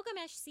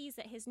 Gilgamesh sees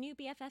that his new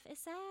BFF is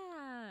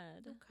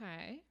sad.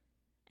 Okay.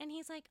 And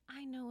he's like,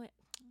 I know it.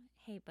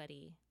 Hey,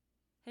 buddy.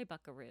 Hey,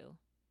 buckaroo.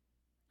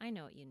 I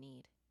know what you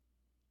need.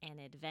 An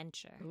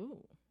adventure.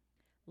 Ooh.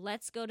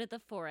 Let's go to the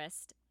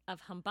forest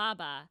of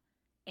Humbaba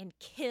and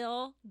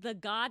kill the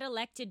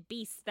god-elected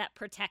beast that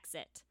protects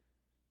it.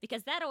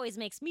 Because that always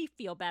makes me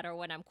feel better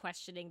when I'm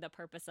questioning the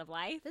purpose of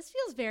life. This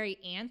feels very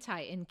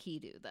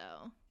anti-Enkidu,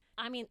 though.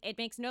 I mean, it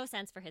makes no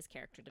sense for his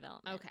character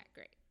development. Okay,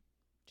 great.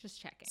 Just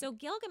checking. So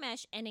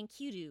Gilgamesh and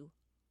Enkidu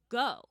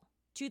go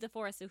to the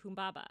forest of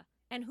Humbaba.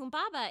 And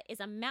Humbaba is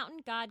a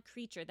mountain god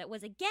creature that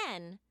was,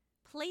 again,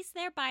 placed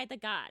there by the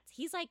gods.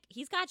 He's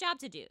got a job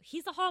to do.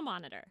 He's the hall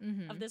monitor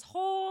of this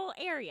whole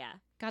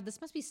area. God,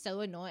 this must be so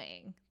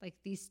annoying. Like,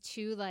 these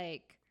two,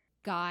 like,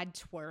 god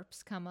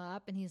twerps come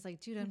up, and he's like,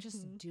 dude, I'm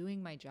just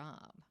doing my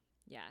job.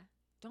 Yeah.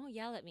 Don't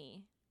yell at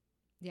me.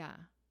 Yeah.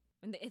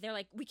 And they're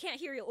like, we can't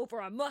hear you over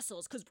our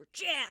muscles because we're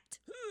jacked.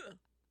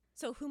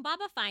 So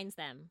Humbaba finds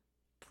them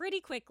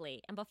pretty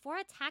quickly, and before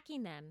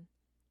attacking them,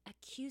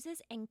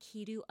 accuses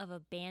Enkidu of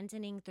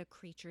abandoning the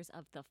creatures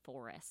of the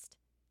forest.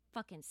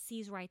 Fucking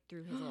sees right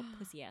through his little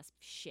pussy-ass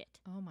shit.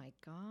 Oh, my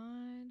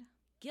God.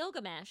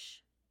 Gilgamesh,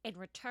 in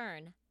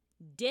return,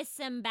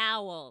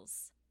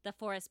 disembowels the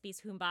forest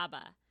beast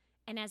Humbaba.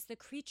 And as the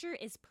creature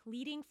is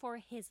pleading for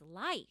his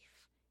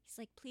life, he's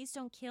like, please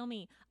don't kill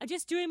me. I'm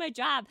just doing my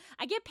job.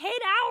 I get paid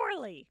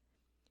hourly.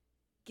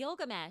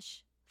 Gilgamesh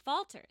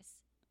falters.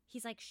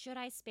 He's like, should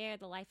I spare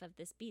the life of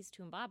this beast,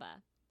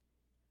 Humbaba?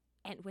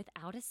 And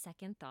without a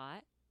second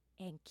thought,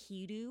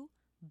 Enkidu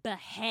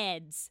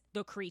beheads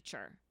the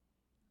creature.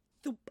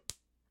 Thump.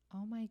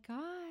 Oh, my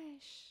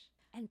gosh.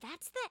 And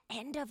that's the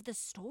end of the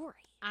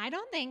story. I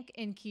don't think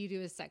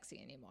Enkidu is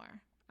sexy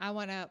anymore. I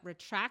want to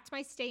retract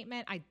my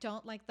statement. I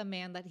don't like the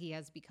man that he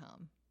has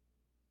become.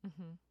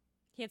 Mm-hmm.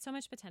 He had so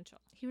much potential.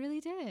 He really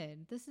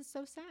did. This is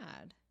so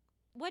sad.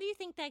 What do you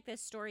think that this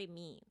story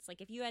means?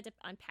 Like, if you had to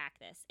unpack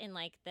this in,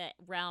 like, the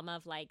realm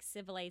of, like,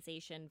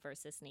 civilization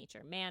versus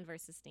nature, man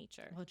versus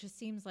nature. Well, it just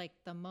seems like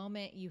the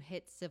moment you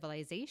hit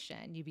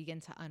civilization, you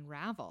begin to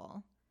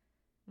unravel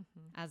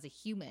as a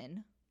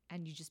human,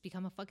 and you just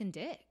become a fucking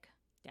dick.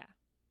 Yeah.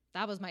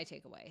 That was my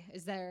takeaway.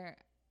 Is there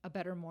a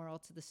better moral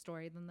to the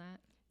story than that?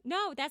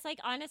 No, that's like,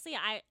 honestly,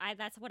 I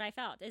that's what I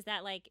felt, is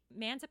that, like,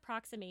 man's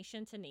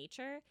approximation to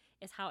nature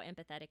is how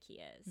empathetic he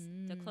is.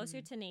 The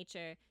closer to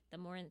nature, the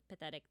more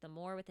empathetic, the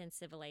more within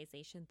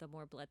civilization, the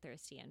more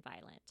bloodthirsty and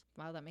violent.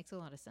 Wow, that makes a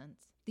lot of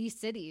sense. These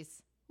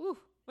cities, whew,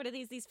 What are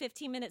these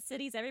 15-minute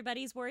cities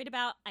everybody's worried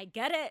about? I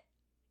get it.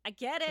 I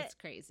get it. it's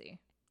crazy.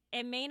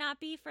 It may not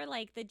be for,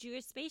 like, the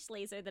Jewish space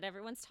laser that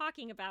everyone's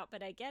talking about,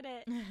 but I get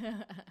it.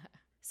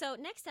 So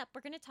next up,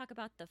 we're going to talk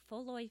about the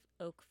Foloi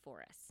Oak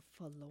Forest.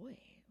 Foloi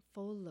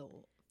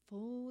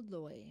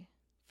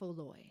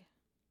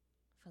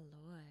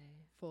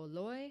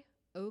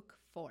Oak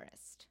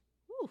Forest.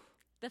 Whew.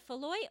 The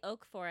Foloi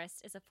Oak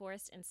Forest is a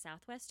forest in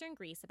southwestern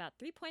Greece, about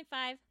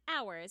 3.5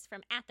 hours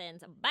from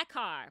Athens by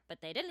car.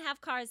 But they didn't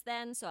have cars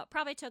then, so it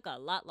probably took a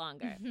lot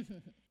longer.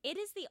 It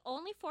is the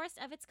only forest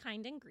of its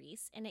kind in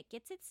Greece, and it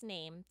gets its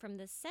name from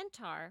the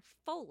centaur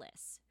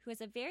Pholus, who has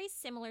a very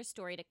similar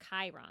story to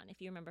Chiron, if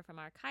you remember from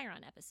our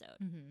Chiron episode.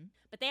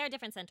 But they are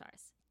different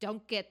centaurs.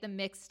 Don't get them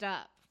mixed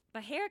up.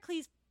 But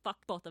Heracles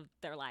fucked both of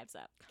their lives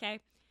up, okay?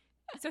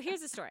 So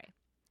here's the story.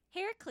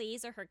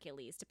 Heracles, or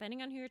Hercules,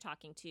 depending on who you're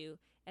talking to,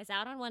 is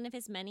out on one of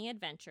his many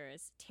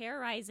adventures,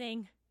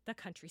 terrorizing the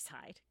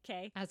countryside,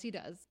 okay? As he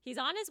does. He's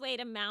on his way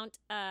to Mount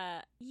Erymanthos.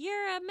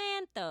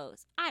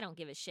 I don't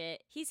give a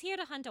shit. He's here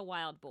to hunt a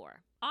wild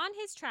boar. On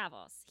his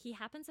travels, he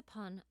happens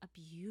upon a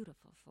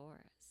beautiful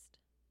forest.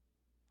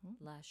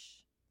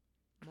 Lush,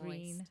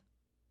 Green.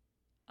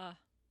 moist.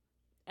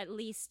 At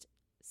least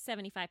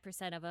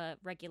 75% of a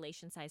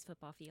regulation-sized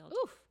football field.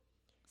 Oof.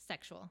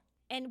 Sexual.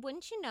 And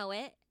wouldn't you know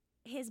it,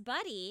 his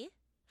buddy,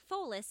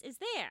 Pholus, is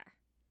there.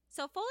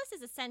 So Pholus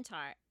is a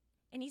centaur,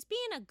 and he's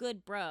being a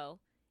good bro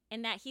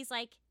in that he's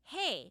like,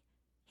 hey,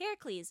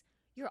 Heracles,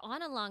 you're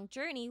on a long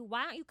journey.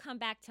 Why don't you come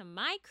back to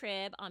my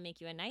crib? I'll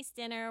make you a nice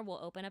dinner.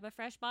 We'll open up a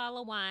fresh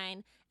bottle of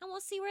wine, and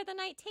we'll see where the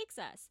night takes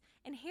us.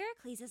 And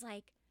Heracles is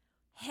like,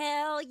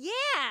 hell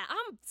yeah,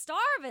 I'm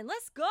starving.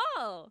 Let's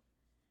go.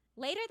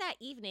 Later that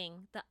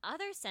evening, the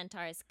other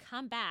centaurs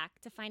come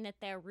back to find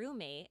that their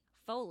roommate,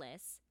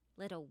 Pholus,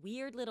 let a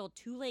weird little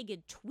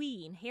two-legged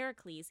tween,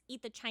 Heracles,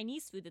 eat the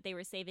Chinese food that they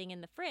were saving in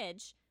the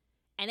fridge,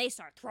 and they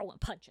start throwing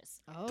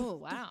punches. Oh,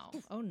 wow.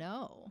 Oh,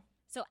 no.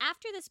 So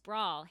after this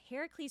brawl,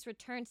 Heracles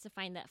returns to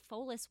find that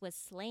Pholus was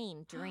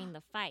slain during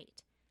the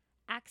fight,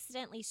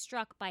 accidentally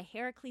struck by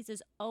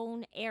Heracles'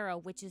 own arrow,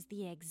 which is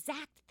the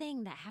exact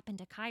thing that happened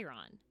to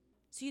Chiron.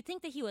 So you'd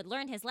think that he would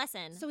learn his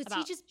lesson. So is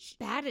he just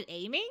bad at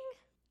aiming?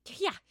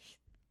 Yeah.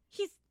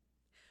 He's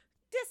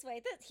this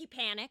way. He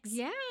panics.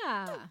 Yeah.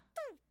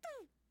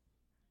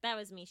 That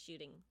was me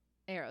shooting.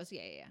 Arrows,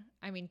 yeah.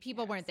 I mean,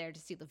 people weren't there to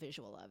see the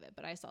visual of it,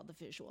 but I saw the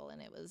visual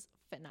and it was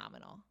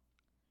phenomenal.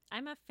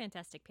 I'm a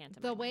fantastic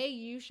pantomimer. The way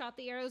you shot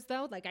the arrows,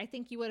 though, like, I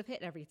think you would have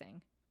hit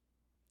everything.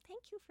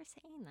 Thank you for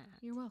saying that.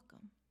 You're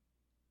welcome.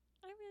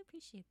 I really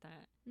appreciate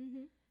that.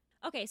 Mm-hmm.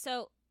 Okay,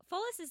 so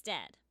Pholus is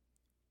dead.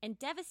 And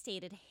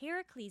devastated,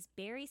 Heracles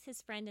buries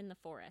his friend in the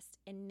forest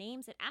and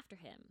names it after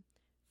him,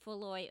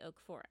 Pholoi Oak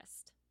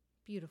Forest.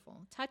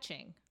 Beautiful.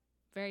 Touching.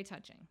 Very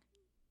touching.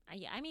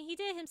 Yeah, I mean, he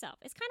did it himself.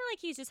 It's kind of like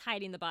he's just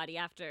hiding the body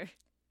after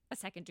a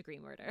second-degree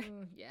murder.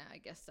 Yeah, I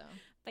guess so.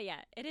 But yeah,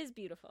 it is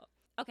beautiful.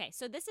 Okay,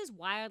 so this is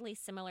wildly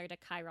similar to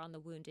Chiron the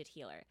Wounded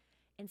Healer.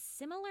 And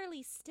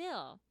similarly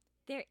still,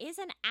 there is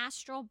an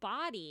astral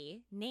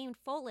body named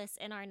Pholus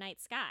in our night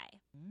sky.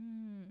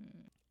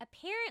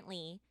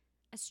 Apparently,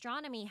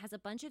 astronomy has a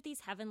bunch of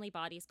these heavenly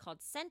bodies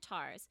called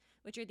centaurs,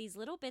 which are these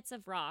little bits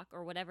of rock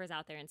or whatever's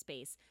out there in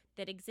space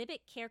that exhibit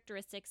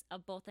characteristics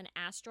of both an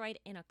asteroid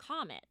and a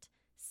comet,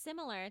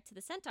 similar to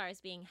the centaurs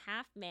being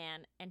half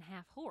man and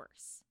half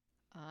horse.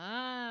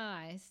 Ah,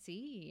 I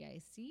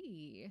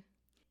see.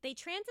 They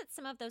transit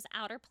some of those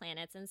outer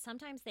planets, and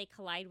sometimes they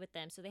collide with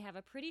them, so they have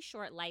a pretty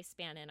short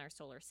lifespan in our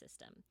solar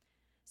system.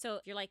 So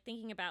if you're like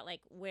thinking about like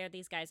where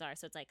these guys are,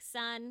 so it's like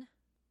sun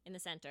in the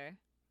center,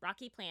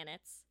 rocky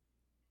planets,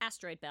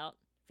 asteroid belt,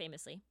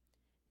 famously,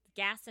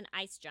 gas and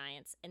ice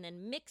giants, and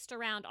then mixed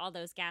around all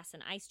those gas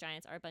and ice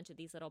giants are a bunch of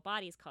these little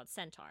bodies called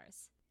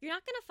centaurs. You're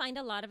not going to find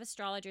a lot of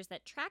astrologers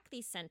that track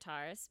these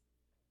centaurs,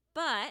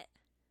 but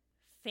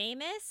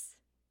famous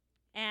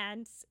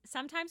and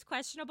sometimes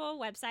questionable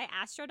website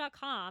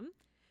astro.com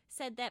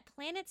said that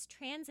planets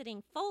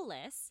transiting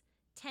Pholus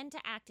tend to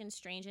act in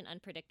strange and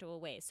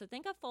unpredictable ways. So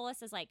think of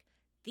Pholus as like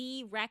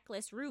the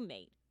reckless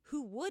roommate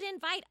who would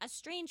invite a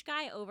strange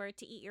guy over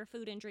to eat your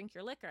food and drink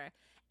your liquor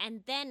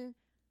and then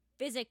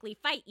physically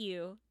fight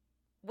you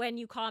when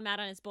you call him out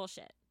on his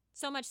bullshit.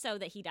 So much so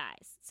that he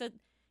dies. So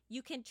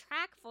you can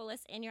track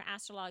Pholus in your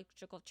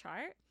astrological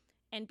chart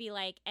and be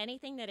like,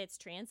 anything that it's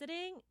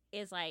transiting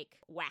is like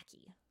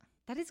wacky.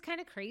 That is kind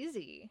of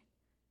crazy.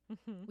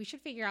 We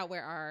should figure out when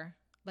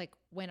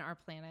our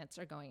planets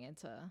are going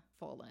into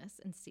Pholus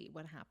and see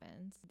what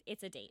happens.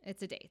 It's a date.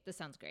 This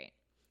sounds great.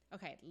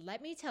 Okay,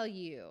 let me tell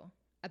you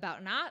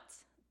about not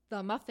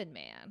the Muffin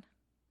Man,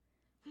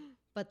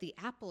 but the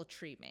Apple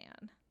Tree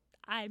Man.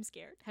 I'm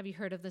scared. Have you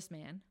heard of this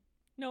man?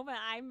 No, but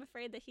I'm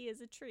afraid that he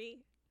is a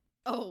tree.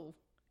 Oh,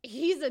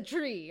 he's a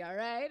tree. All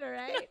right.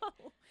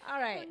 No. All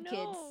right, Oh, no.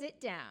 kids,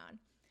 sit down.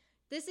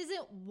 This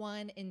isn't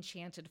one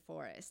enchanted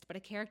forest, but a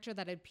character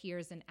that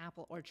appears in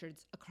apple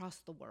orchards across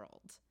the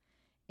world.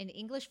 In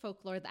English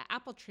folklore, the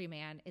Apple Tree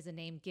Man is a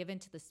name given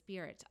to the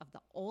spirit of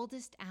the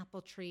oldest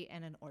apple tree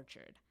in an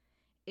orchard.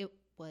 It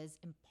was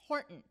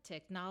important to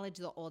acknowledge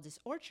the oldest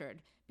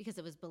orchard because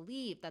it was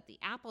believed that the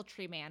Apple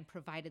Tree Man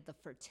provided the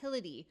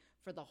fertility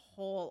for the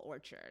whole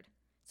orchard.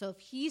 So if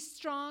he's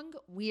strong,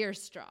 we're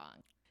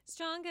strong.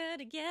 Stronger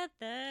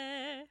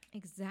together.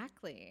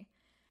 Exactly.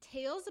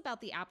 Tales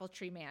about the Apple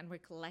Tree Man were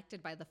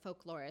collected by the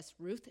folklorist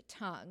Ruth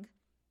Tongue,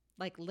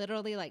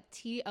 literally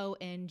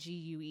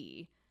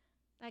Tongue.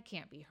 That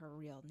can't be her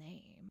real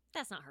name.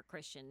 That's not her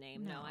Christian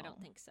name. No, I don't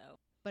No. think so.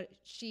 But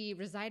she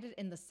resided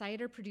in the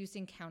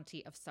cider-producing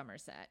county of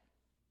Somerset.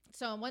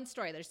 So in one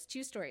story, there's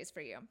two stories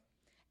for you.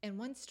 In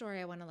one story,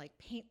 I want to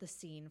paint the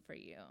scene for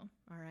you,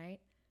 all right?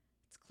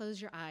 Let's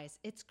close your eyes.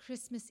 It's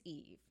Christmas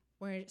Eve.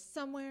 We're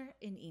somewhere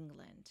in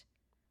England.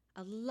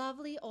 A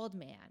lovely old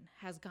man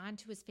has gone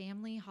to his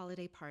family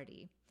holiday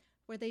party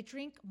where they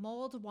drink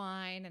mulled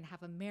wine and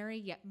have a merry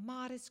yet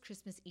modest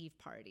Christmas Eve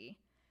party.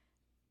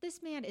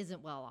 This man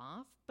isn't well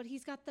off, but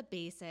he's got the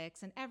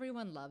basics and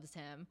everyone loves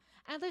him.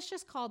 And let's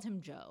just call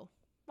him Joe.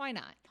 Why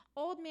not?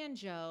 Old man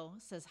Joe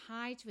says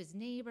hi to his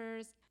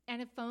neighbors,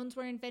 and if phones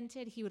were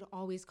invented, he would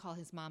always call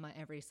his mama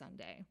every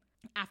Sunday.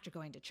 After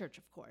going to church,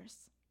 of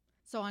course.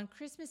 So on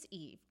Christmas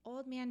Eve,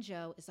 old man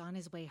Joe is on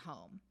his way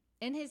home.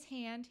 In his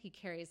hand, he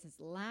carries his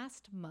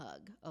last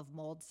mug of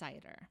mulled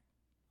cider.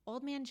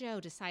 Old man Joe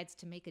decides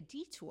to make a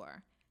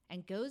detour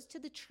and goes to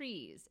the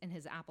trees in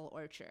his apple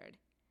orchard.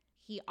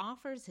 He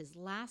offers his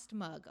last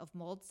mug of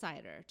mulled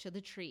cider to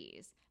the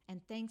trees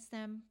and thanks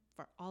them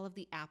for all of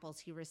the apples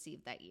he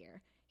received that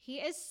year. He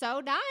is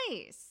so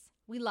nice.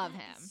 We love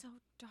him. So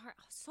dark,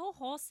 so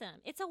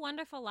wholesome. It's a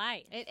wonderful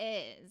life. It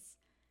is.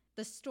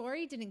 The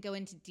story didn't go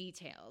into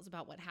details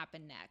about what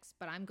happened next,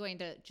 but I'm going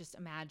to just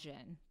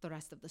imagine the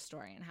rest of the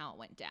story and how it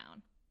went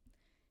down.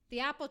 The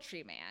Apple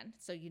Tree Man,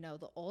 so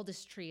the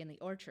oldest tree in the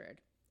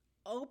orchard,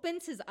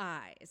 opens his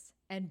eyes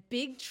and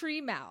big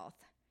tree mouth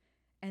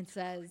and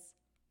says,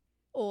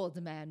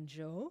 "Old man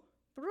Joe,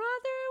 brother,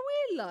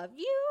 we love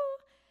you.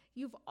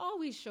 You've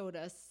always showed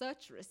us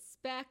such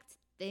respect.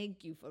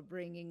 Thank you for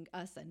bringing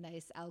us a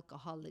nice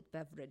alcoholic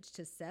beverage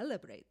to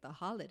celebrate the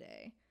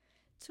holiday.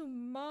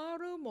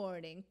 Tomorrow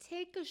morning,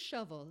 take a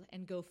shovel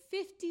and go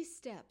 50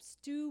 steps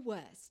due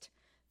west.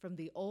 from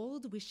the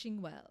old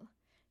wishing well.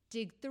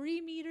 Dig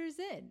 3 meters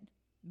in.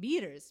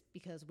 Meters,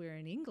 because we're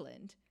in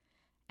England.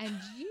 And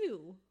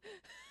you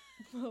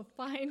will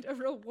find a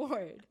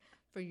reward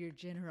for your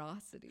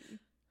generosity.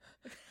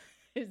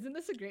 Isn't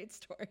this a great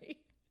story?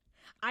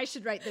 I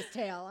should write this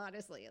tale,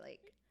 honestly.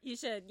 Like, You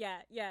should,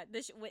 yeah.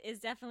 This is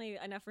definitely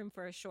enough room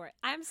for a short.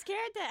 I'm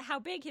scared that how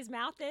big his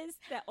mouth is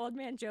that Old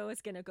Man Joe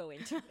is going to go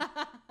into.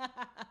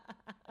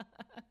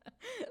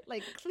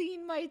 like,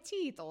 clean my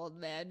teeth, Old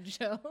Man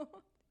Joe.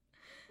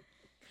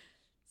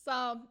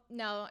 So,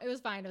 no, it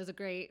was fine. It was a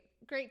great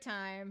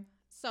time.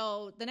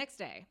 So, the next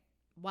day,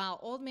 while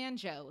Old Man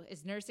Joe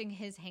is nursing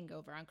his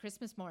hangover on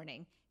Christmas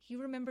morning, he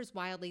remembers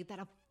wildly that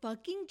a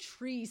fucking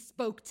tree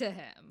spoke to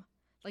him.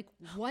 Like,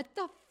 what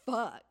the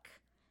fuck?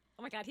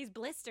 Oh my God, he's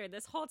blistered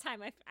this whole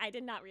time. I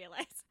did not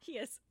realize he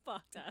is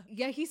fucked up.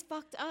 Yeah, he's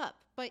fucked up,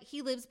 but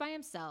he lives by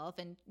himself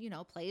and,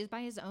 plays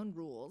by his own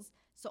rules.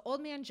 So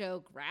Old Man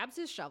Joe grabs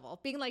his shovel,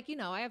 being like,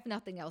 I have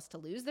nothing else to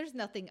lose. There's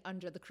nothing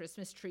under the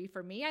Christmas tree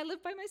for me. I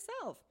live by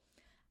myself.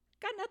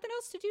 Got nothing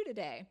else to do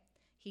today.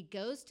 He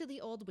goes to the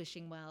old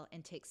wishing well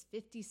and takes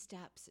 50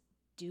 steps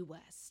due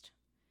west.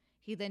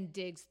 He then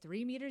digs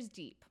 3 meters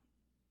deep,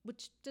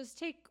 which does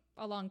take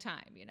a long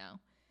time,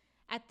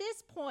 At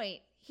this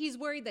point, he's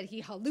worried that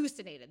he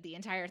hallucinated the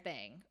entire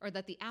thing or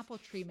that the apple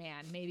tree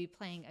man may be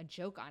playing a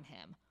joke on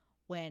him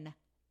when,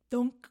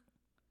 thunk,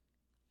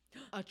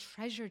 a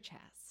treasure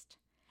chest.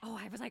 Oh,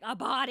 I was like, a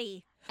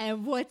body.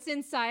 And what's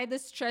inside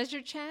this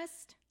treasure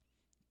chest?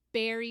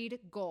 Buried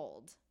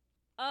gold.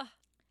 Ugh.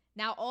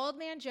 Now, Old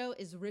Man Joe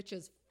is rich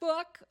as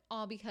fuck,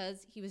 all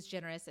because he was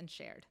generous and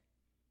shared.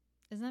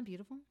 Isn't that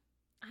beautiful?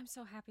 I'm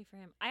so happy for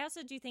him. I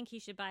also do think he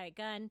should buy a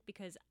gun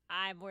because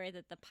I'm worried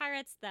that the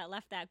pirates that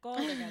left that gold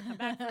are going to come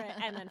back for it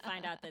and then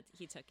find out that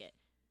he took it.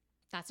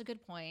 That's a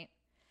good point.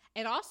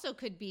 It also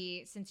could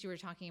be, since you were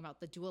talking about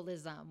the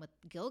dualism with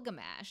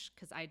Gilgamesh,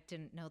 because I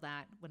didn't know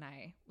that when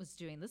I was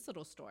doing this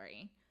little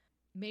story,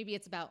 maybe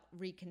it's about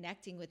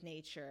reconnecting with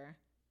nature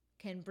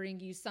can bring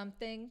you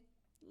something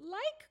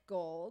like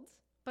gold,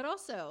 but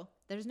also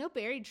there's no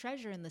buried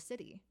treasure in the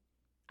city.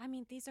 I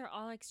mean, these are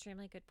all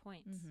extremely good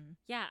points. Mm-hmm.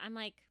 Yeah, I'm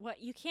like,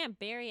 what? You can't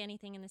bury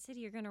anything in the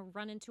city. You're going to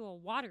run into a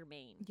water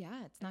main.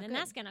 Yeah, it's not and then good.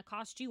 that's going to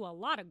cost you a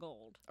lot of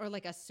gold. Or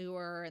like a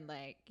sewer and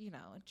it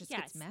just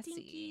gets messy.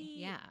 Stinky.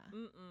 Yeah.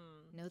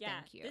 Mm-mm. No,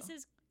 thank you. This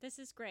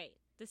is great.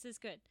 This is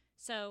good.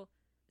 So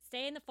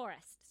stay in the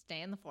forest.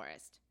 Stay in the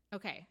forest.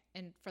 Okay.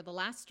 And for the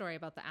last story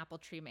about the apple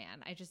tree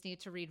man, I just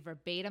need to read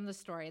verbatim the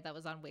story that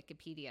was on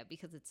Wikipedia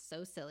because it's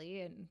so silly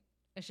and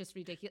it's just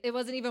ridiculous. It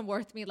wasn't even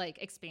worth me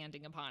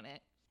expanding upon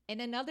it. In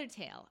another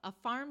tale, a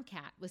farm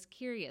cat was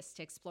curious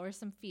to explore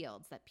some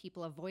fields that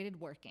people avoided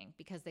working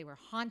because they were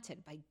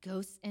haunted by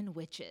ghosts and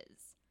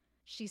witches.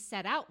 She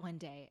set out one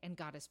day and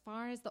got as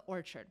far as the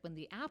orchard when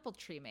the apple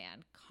tree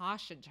man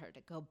cautioned her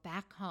to go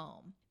back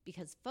home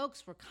because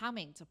folks were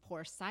coming to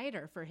pour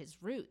cider for his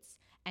roots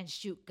and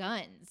shoot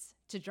guns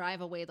to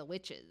drive away the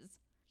witches.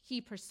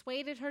 He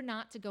persuaded her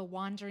not to go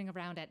wandering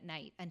around at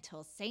night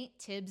until St.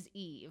 Tibb's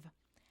Eve.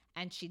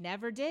 And she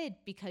never did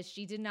because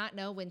she did not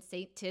know when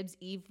St. Tibb's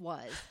Eve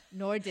was,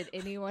 nor did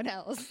anyone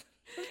else.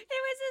 It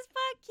was his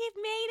fuck. He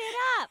made it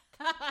up.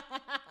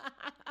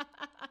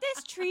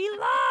 This tree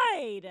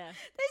lied.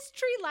 This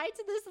tree lied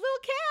to this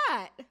little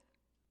cat.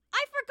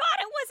 I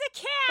forgot it was a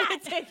cat.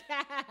 It's a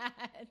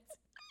cat.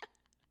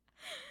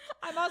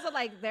 I'm also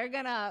like, they're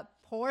going to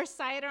pour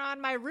cider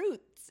on my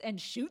roots and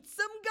shoot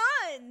some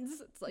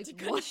guns. It's like,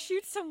 you're going to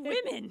shoot some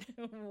women.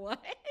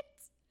 What?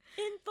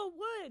 In the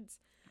woods.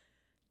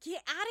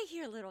 Get out of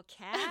here, little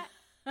cat.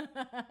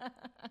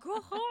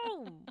 Go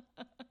home.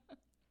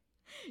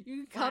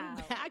 You can come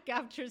back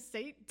after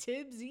St.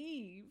 Tibb's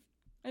Eve.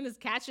 And this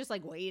cat's just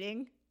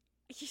waiting.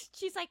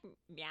 She's like,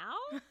 meow?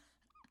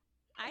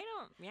 I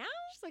don't, meow?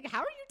 She's like, how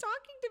are you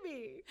talking to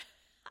me?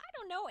 I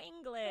don't know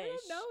English. I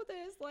don't know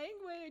this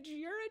language.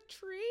 You're a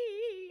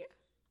tree.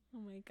 Oh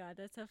my God,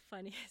 that's the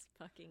funniest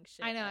fucking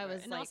shit I know, ever. I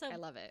was and like, also, I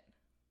love it.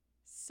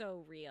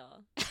 So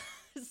real.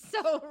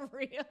 So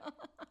real.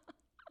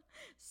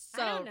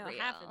 So I don't know real.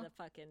 half of the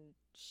fucking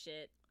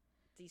shit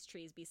these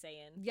trees be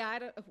saying. Yeah, I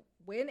don't.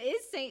 When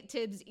is St.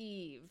 Tibb's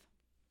Eve?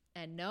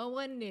 And no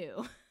one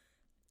knew.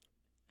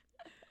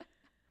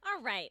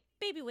 All right,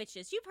 baby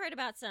witches, you've heard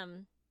about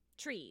some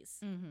trees.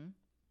 Mm-hmm.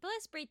 But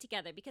let's braid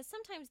together because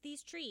sometimes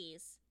these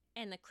trees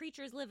and the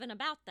creatures living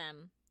about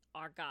them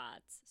are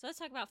gods. So let's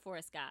talk about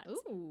forest gods.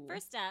 Ooh.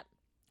 First up,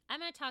 I'm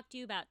going to talk to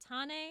you about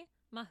Tane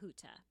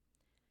Mahuta.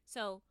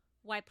 So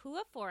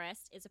Waipua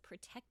Forest is a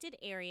protected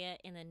area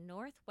in the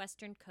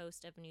northwestern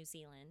coast of New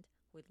Zealand.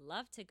 Would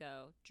love to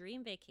go,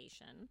 dream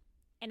vacation.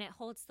 And it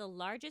holds the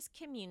largest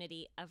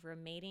community of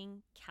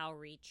remaining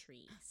kauri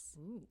trees.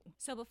 Ooh.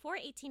 So before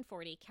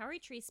 1840, kauri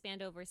trees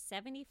spanned over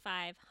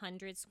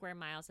 7,500 square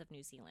miles of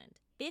New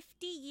Zealand.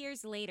 50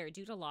 years later,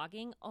 due to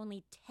logging,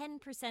 only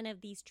 10%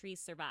 of these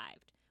trees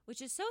survived,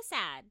 which is so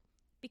sad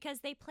because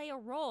they play a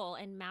role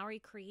in Maori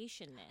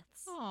creation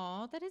myths.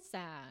 Aw, that is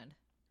sad.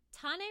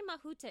 Tane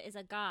Mahuta is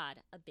a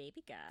god, a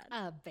baby god.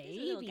 A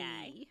He's a little baby.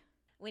 guy.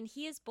 When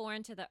he is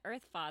born to the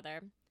Earth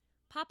Father,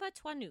 Papa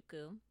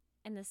Twanuku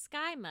and the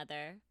Sky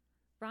Mother,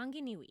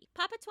 Ranganui.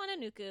 Papa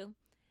Twanuku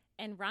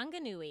and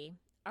Ranganui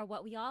are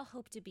what we all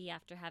hope to be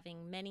after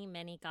having many,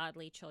 many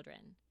godly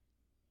children.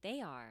 They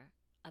are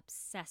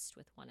obsessed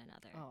with one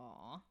another.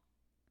 Aw.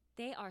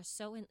 They are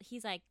so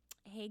he's like,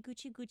 hey,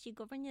 Gucci, Gucci,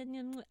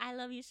 girlfriend, I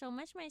love you so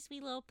much, my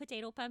sweet little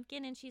potato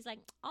pumpkin. And she's like,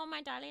 oh,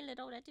 my darling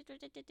little,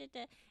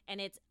 and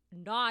it's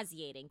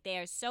nauseating. They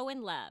are so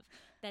in love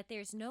that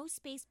there's no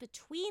space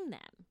between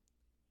them.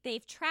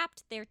 They've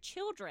trapped their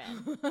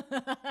children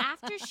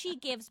after she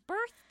gives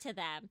birth to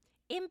them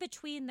in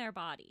between their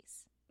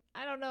bodies.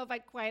 I don't know if I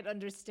quite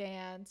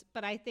understand,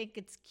 but I think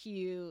it's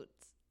cute.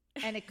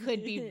 And it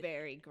could be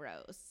very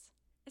gross.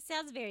 It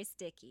sounds very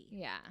sticky.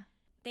 Yeah.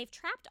 They've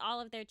trapped all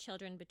of their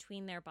children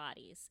between their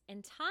bodies.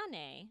 And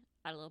Tane,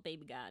 our little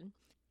baby god,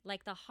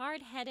 like the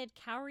hard-headed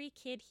cowrie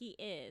kid he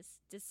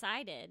is,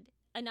 decided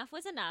enough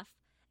was enough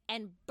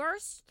and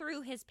burst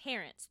through his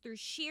parents through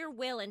sheer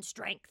will and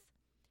strength,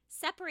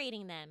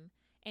 separating them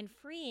and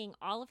freeing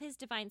all of his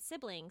divine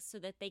siblings so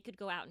that they could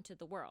go out into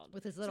the world.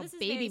 With his little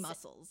baby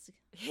muscles.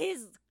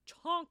 His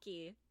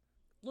chonky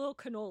little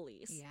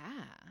cannolis.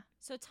 Yeah.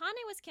 So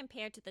Tane was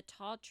compared to the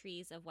tall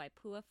trees of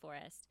Waipua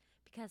Forest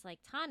because, like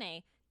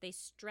Tane, they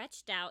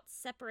stretched out,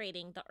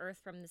 separating the earth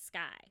from the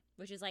sky,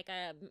 which is like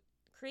a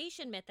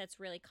creation myth that's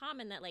really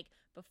common, that like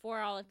before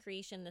all of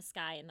creation, the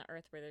sky and the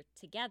earth were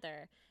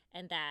together,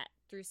 and that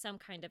through some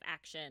kind of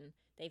action,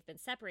 they've been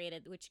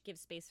separated, which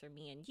gives space for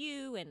me and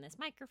you and this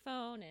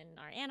microphone and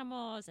our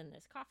animals and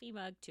this coffee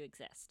mug to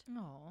exist.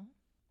 Oh,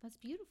 that's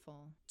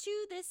beautiful.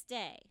 To this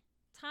day,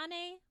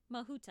 Tane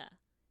Mahuta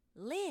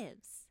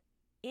lives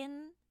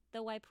in the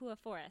Waipua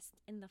Forest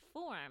in the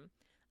form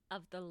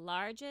of the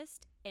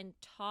largest and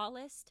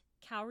tallest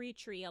kauri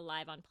tree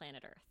alive on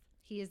planet Earth.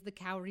 He is the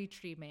kauri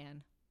tree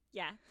man.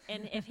 Yeah,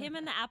 and if him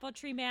and the apple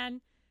tree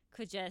man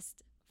could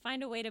just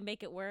find a way to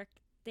make it work,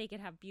 they could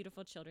have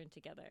beautiful children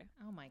together.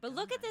 Oh my god! But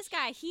look at this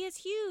guy. He is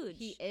huge.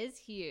 He is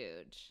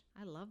huge.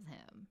 I love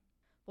him.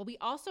 Well, we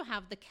also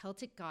have the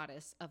Celtic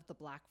goddess of the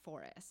Black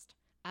Forest,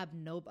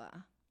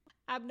 Abnoba.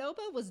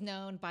 Abnoba was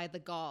known by the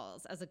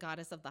Gauls as a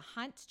goddess of the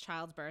hunt,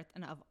 childbirth,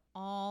 and of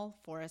all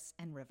forests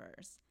and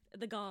rivers.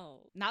 The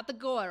Gauls. Not the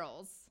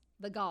girls,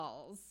 the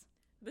Gauls.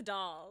 The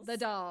dolls. The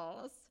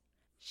dolls.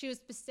 She was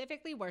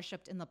specifically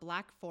worshipped in the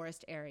Black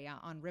Forest area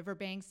on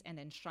riverbanks and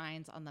in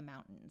shrines on the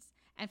mountains.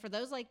 And for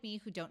those like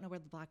me who don't know where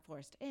the Black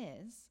Forest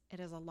is, it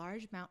is a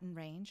large mountain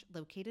range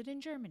located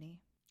in Germany.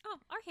 Oh,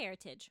 our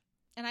heritage.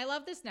 And I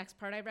love this next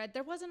part I read.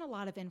 There wasn't a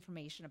lot of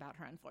information about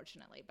her,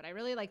 unfortunately, but I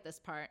really like this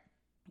part.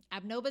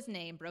 Abnoba's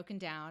name, broken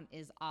down,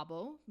 is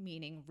Abo,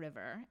 meaning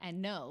river,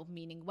 and No,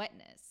 meaning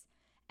wetness.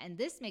 And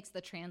this makes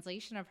the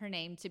translation of her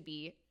name to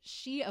be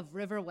she of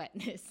river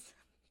wetness.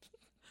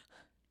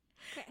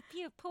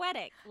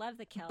 Poetic. Love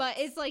the Celts. But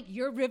it's like,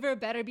 your river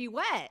better be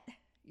wet.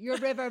 Your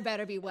river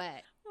better be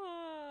wet.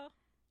 Oh.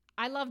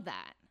 I love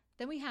that.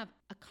 Then we have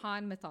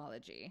Akan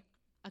mythology.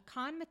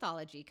 Akan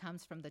mythology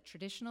comes from the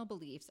traditional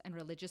beliefs and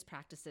religious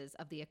practices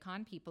of the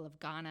Akan people of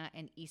Ghana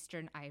and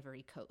eastern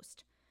Ivory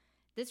Coast.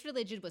 This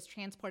religion was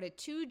transported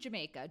to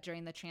Jamaica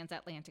during the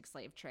transatlantic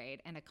slave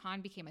trade, and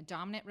Akan became a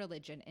dominant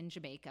religion in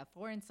Jamaica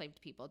for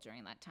enslaved people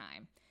during that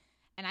time.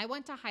 And I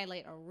want to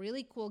highlight a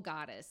really cool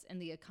goddess in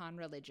the Akan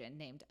religion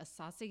named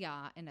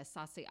Asasiya and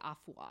Asasi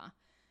Afua.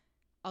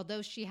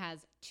 Although she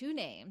has two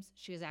names,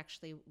 she is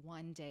actually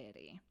one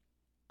deity.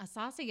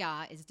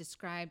 Asasiya is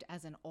described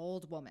as an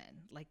old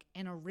woman, like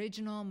an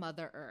original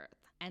Mother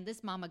Earth. And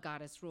this mama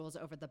goddess rules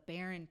over the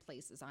barren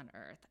places on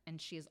Earth, and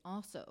she is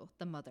also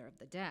the mother of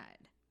the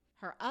dead.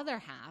 Her other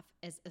half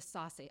is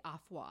Asasi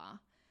Afua.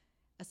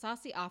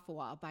 Asasi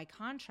Afua, by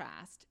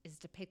contrast, is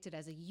depicted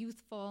as a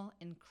youthful,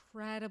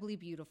 incredibly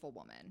beautiful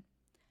woman.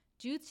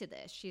 Due to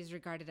this, she is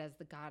regarded as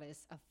the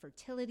goddess of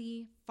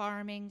fertility,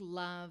 farming,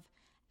 love,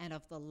 and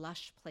of the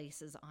lush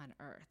places on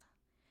Earth.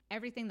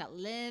 Everything that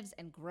lives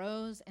and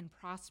grows and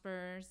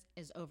prospers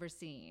is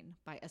overseen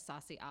by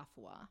Asasi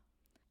Afua.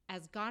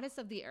 As goddess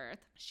of the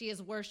earth, she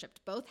is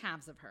worshipped, both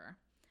halves of her,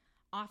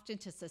 often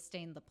to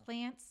sustain the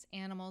plants,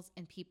 animals,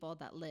 and people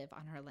that live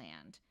on her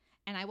land.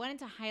 And I wanted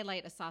to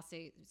highlight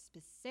Asasi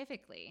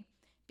specifically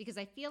because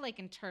I feel like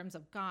in terms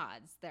of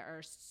gods, there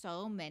are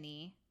so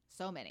many,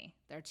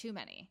 there are too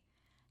many.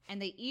 And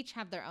they each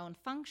have their own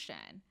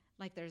function.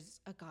 Like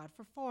there's a god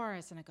for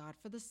forests and a god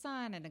for the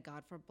sun and a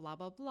god for blah,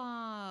 blah,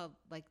 blah,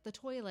 like the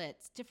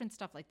toilets, different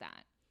stuff like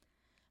that.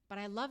 But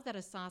I love that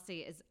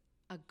Asasi is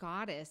a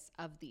goddess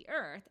of the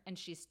earth and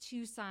she's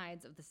two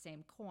sides of the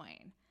same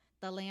coin.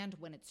 The land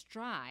when it's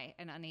dry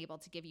and unable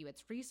to give you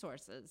its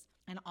resources,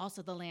 and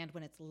also the land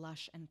when it's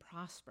lush and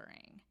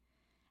prospering.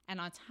 And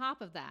on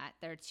top of that,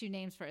 there are two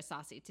names for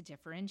Asasi to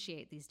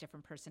differentiate these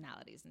different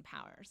personalities and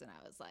powers. And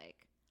I was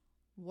like,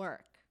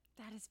 work.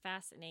 That is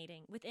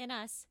fascinating. Within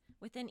us,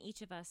 within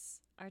each of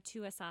us, are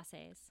two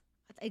Asases.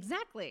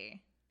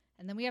 Exactly.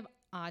 And then we have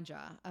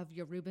Aja of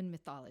Yoruban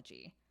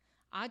mythology.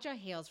 Aja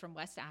hails from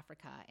West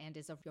Africa and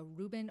is of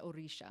Yoruban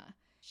Orisha.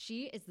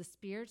 She is the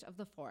spirit of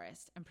the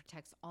forest and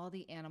protects all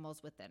the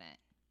animals within it.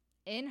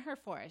 In her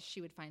forest,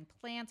 she would find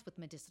plants with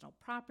medicinal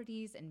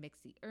properties and mix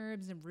the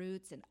herbs and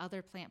roots and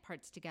other plant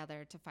parts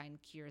together to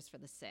find cures for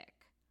the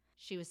sick.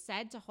 She was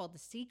said to hold the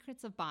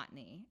secrets of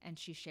botany, and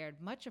she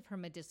shared much of her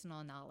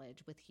medicinal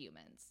knowledge with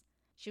humans.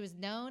 She was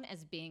known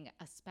as being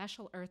a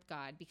special earth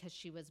god because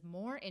she was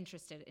more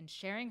interested in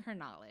sharing her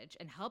knowledge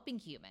and helping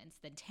humans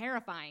than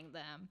terrifying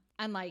them,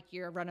 unlike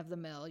your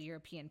run-of-the-mill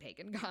European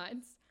pagan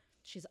gods.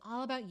 She's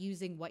all about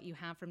using what you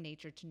have from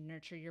nature to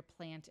nurture your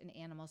plant and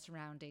animal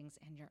surroundings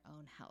and your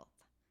own health.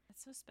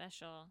 That's so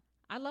special.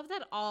 I love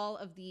that all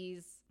of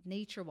these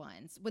nature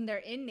ones, when they're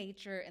in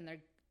nature and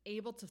they're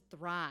able to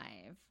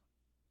thrive,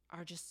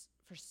 are just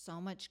for so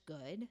much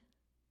good.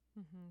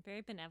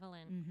 Very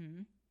benevolent.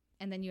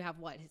 And then you have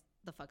what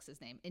the fuck's his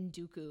name?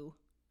 Ndiku,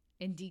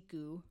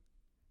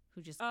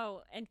 who just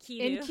and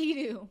Kidu.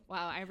 Enkidu.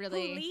 Wow, I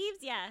really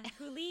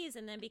who leaves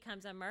and then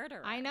becomes a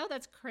murderer. I know,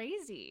 that's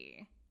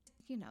crazy.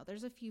 You know,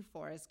 there's a few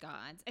forest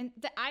gods, and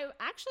I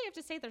actually have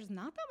to say there's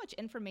not that much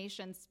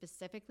information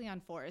specifically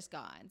on forest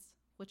gods,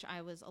 which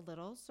I was a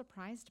little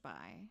surprised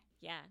by.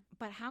 Yeah.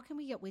 But how can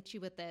we get witchy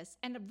with this?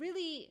 And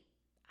really,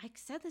 I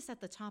said this at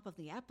the top of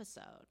the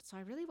episode, so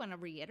I really want to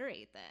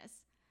reiterate this.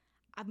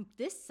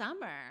 This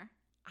summer,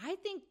 I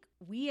think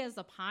we as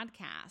a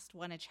podcast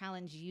want to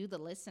challenge you, the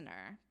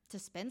listener, to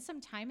spend some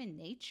time in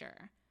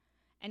nature.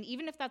 And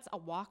even if that's a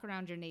walk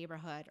around your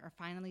neighborhood or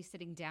finally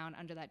sitting down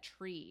under that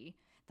tree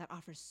that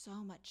offers so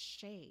much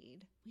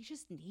shade, we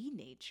just need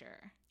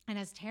nature. And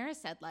as Tara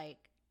said, like,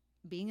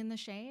 being in the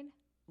shade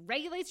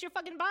regulates your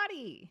fucking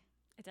body.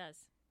 It does.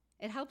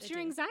 It helps your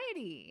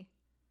anxiety.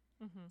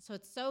 So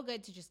it's so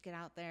good to just get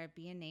out there,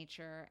 be in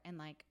nature, and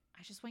like,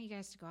 I just want you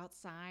guys to go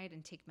outside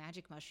and take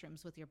magic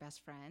mushrooms with your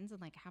best friends and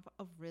like have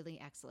a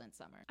really excellent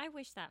summer. I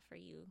wish that for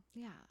you.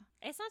 Yeah.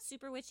 It's not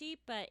super witchy,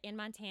 but in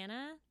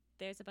Montana,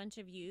 there's a bunch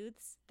of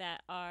youths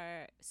that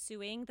are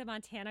suing the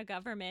Montana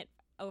government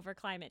over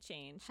climate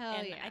change.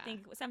 Hell yeah. I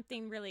think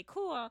something really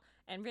cool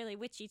and really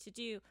witchy to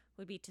do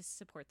would be to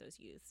support those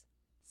youths.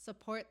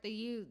 Support the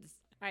youths.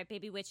 All right,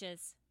 baby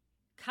witches,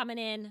 coming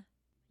in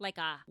like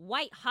a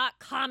white hot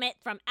comet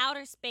from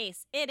outer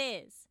space. It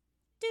is.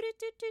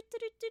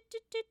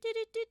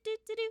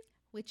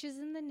 Witches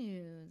in the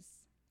news.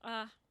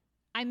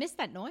 I miss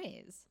that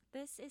noise.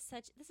 This is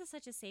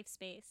such a safe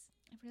space.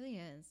 It really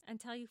is.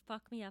 Until you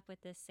fuck me up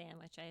with this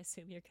sandwich I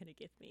assume you're going to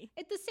give me.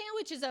 The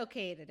sandwich is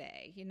okay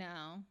today, you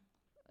know.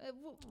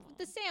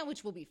 The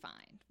sandwich will be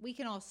fine. We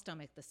can all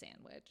stomach the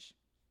sandwich.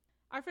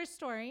 Our first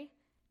story,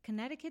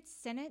 Connecticut's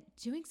Senate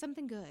doing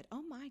something good.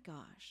 Oh my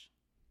gosh.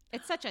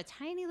 It's such a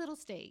tiny little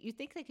state. You'd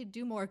think they could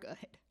do more good.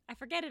 I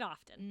forget it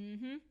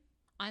often.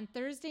 On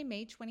Thursday,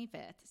 May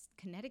 25th,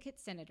 Connecticut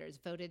senators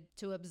voted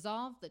to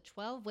absolve the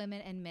 12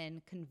 women and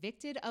men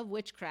convicted of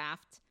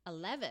witchcraft,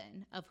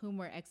 11 of whom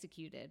were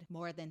executed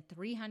more than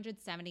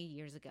 370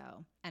 years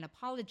ago, and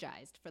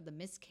apologized for the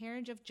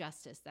miscarriage of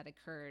justice that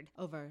occurred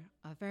over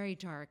a very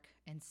dark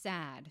and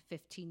sad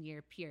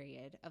 15-year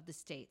period of the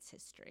state's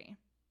history.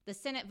 The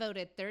Senate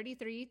voted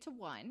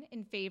 33-1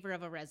 in favor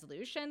of a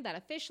resolution that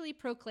officially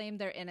proclaimed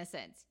their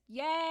innocence.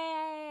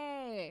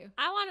 Yay!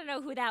 I want to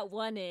know who that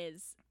one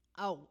is.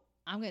 Oh,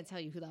 I'm going to tell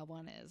you who that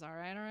one is, all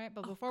right?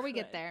 But before we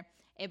get there,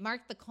 it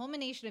marked the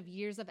culmination of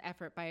years of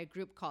effort by a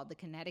group called the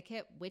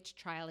Connecticut Witch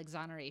Trial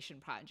Exoneration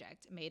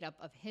Project, made up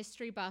of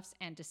history buffs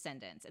and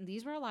descendants. And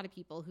these were a lot of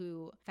people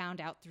who found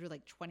out through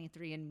like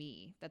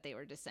 23andMe that they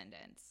were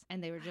descendants.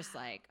 And they were just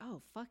like,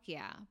 oh, fuck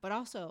yeah. But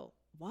also,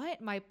 what?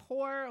 My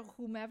poor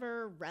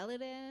whomever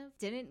relative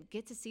didn't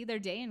get to see their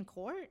day in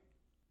court?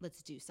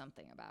 Let's do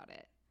something about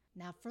it.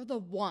 Now for the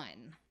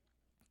one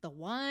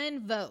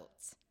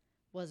vote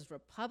was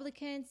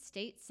Republican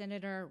State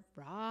Senator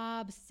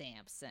Rob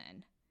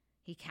Sampson.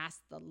 He cast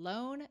the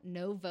lone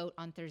no vote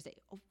on Thursday.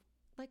 Oh,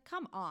 like,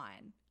 come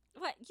on.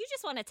 What? You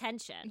just want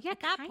attention Yeah, at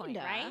that kinda. point,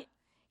 right?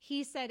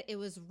 He said it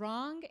was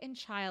wrong and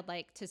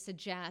childlike to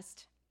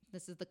suggest,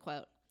 this is the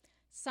quote,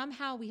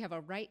 somehow we have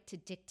a right to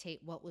dictate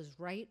what was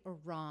right or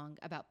wrong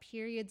about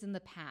periods in the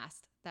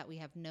past that we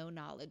have no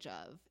knowledge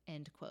of,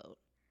 end quote.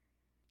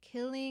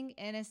 Killing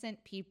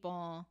innocent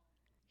people.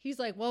 He's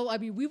like, well, I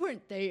mean, we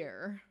weren't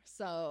there,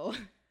 so.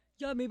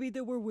 Yeah, maybe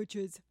there were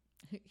witches.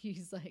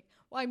 He's like,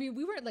 well, I mean,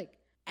 we weren't like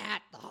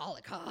at the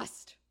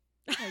Holocaust.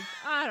 Like,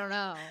 I don't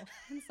know.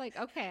 It's like,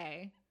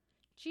 okay,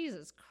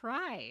 Jesus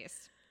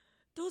Christ.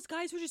 Those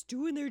guys were just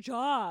doing their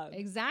job.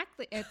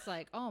 Exactly. It's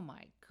like, oh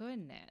my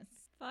goodness.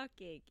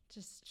 Fucking.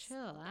 Just chill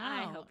out.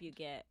 I hope you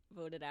get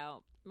voted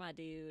out, my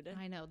dude.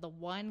 I know, the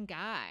one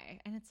guy.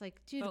 And it's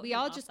like, dude, Vote we him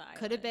all off just the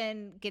could have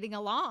island. been getting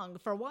along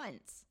for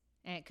once.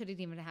 And it couldn't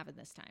even happen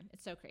this time.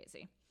 It's so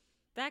crazy.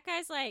 That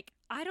guy's like,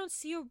 I don't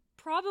see a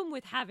problem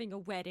with having a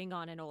wedding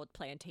on an old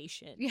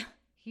plantation. Yeah.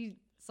 He's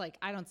like,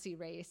 I don't see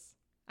race.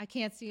 I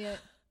can't see it.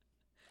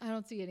 I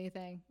don't see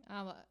anything.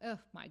 Oh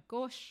my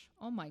gosh.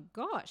 Oh my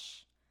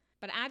gosh.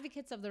 But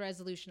advocates of the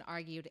resolution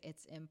argued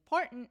it's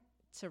important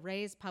to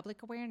raise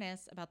public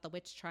awareness about the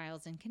witch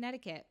trials in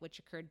Connecticut, which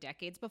occurred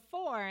decades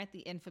before the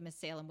infamous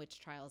Salem witch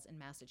trials in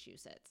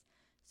Massachusetts.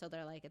 So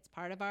they're like, it's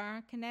part of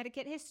our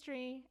Connecticut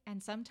history,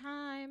 and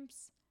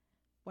sometimes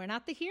We're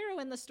not the hero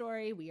in the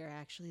story. We are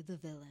actually the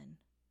villain.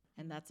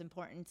 And that's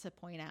important to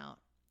point out,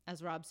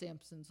 as Rob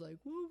Sampson's like,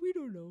 well, we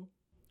don't know.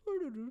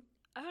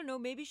 I don't know.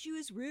 Maybe she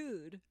was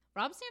rude.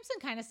 Rob Sampson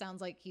kind of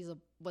sounds like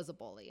was a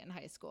bully in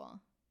high school.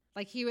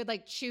 Like he would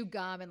like chew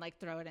gum and like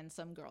throw it in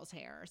some girl's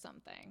hair or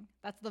something.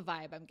 That's the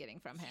vibe I'm getting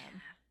from him. Yeah.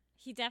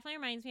 He definitely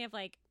reminds me of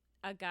like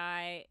a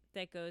guy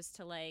that goes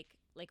to like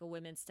a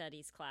women's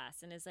studies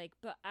class and is like,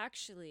 but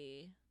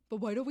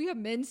why don't we have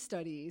men's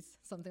studies?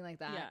 Something like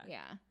that.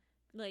 Yeah.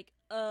 Like,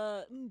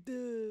 duh.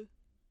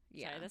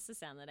 Yeah. Sorry, that's the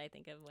sound that I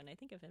think of when I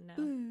think of him now.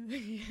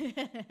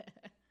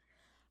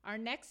 Our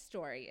next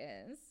story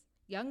is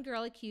young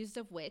girl accused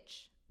of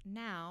witch,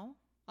 now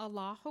a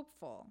law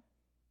hopeful.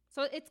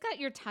 So it's got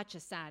your touch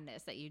of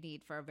sadness that you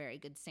need for a very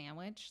good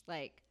sandwich.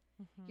 Like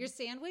your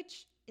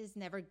sandwich is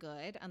never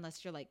good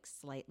unless you're like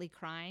slightly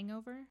crying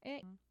over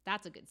it.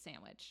 That's a good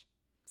sandwich.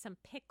 Some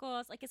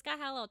pickles. Like it's got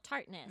a little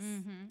tartness.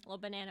 A little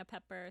banana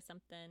pepper or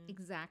something.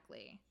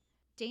 Exactly.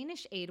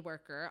 Danish aid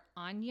worker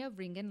Anja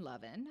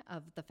Ringen-Loven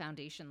of the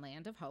Foundation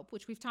Land of Hope,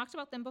 which we've talked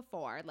about them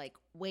before, like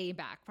way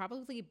back,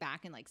 probably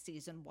back in like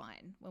season 1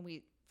 when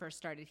we first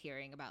started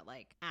hearing about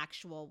like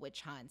actual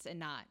witch hunts and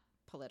not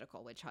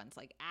political witch hunts,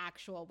 like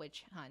actual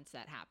witch hunts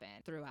that happen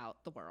throughout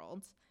the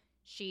world.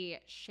 She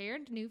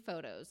shared new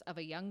photos of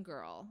a young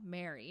girl,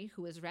 Mary,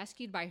 who was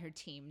rescued by her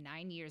team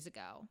 9 years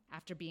ago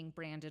after being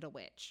branded a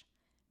witch.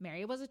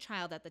 Mary was a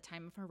child at the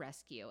time of her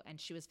rescue, and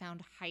she was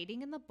found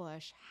hiding in the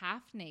bush,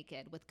 half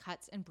naked, with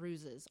cuts and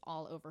bruises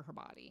all over her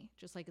body.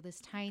 Just like this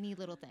tiny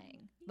little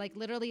thing. Like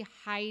literally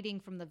hiding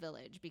from the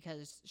village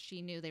because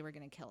she knew they were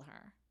going to kill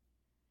her.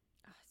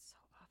 Oh, it's so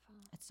awful.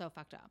 It's so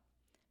fucked up.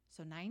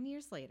 So 9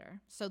 years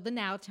later, so the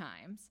now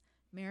times,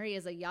 Mary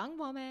is a young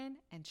woman,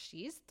 and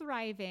she's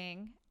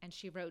thriving, and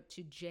she wrote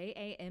to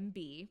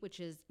JAMB, which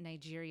is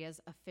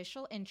Nigeria's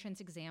official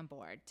entrance exam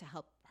board, to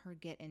help her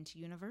get into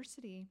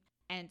university.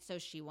 And so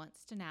she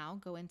wants to now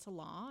go into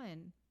law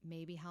and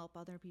maybe help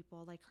other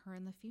people like her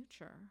in the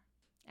future.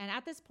 And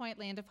at this point,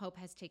 Land of Hope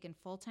has taken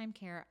full-time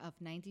care of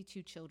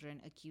 92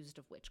 children accused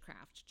of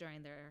witchcraft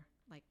during their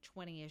like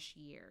 20-ish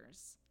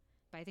years.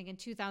 But I think in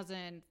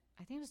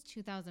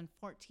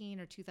 2014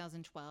 or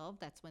 2012,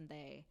 that's when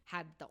they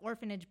had the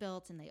orphanage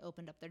built and they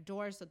opened up their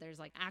doors. So there's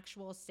like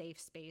actual safe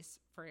space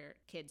for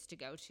kids to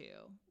go to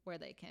where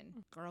they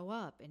can grow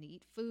up and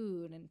eat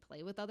food and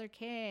play with other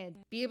kids,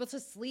 be able to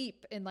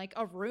sleep in like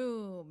a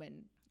room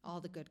and all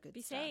the good stuff.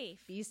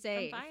 Be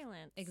safe. From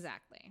violence.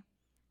 Exactly.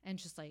 And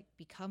just like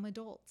become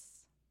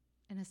adults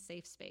in a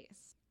safe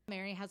space.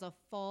 Mary has a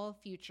full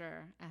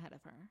future ahead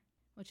of her,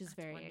 which is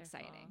very wonderful.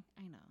 exciting.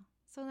 I know.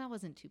 So that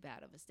wasn't too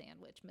bad of a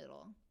sandwich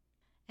middle.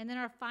 And then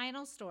our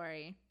final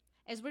story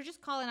is we're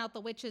just calling out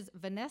the witches.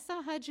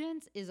 Vanessa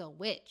Hudgens is a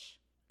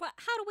witch. But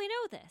how do we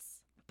know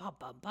this? Bum,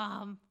 bum,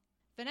 bum.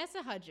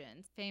 Vanessa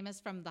Hudgens, famous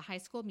from the High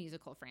School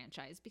Musical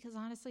franchise, because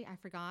honestly, I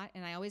forgot,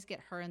 and I always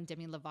get her and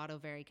Demi Lovato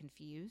very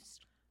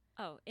confused.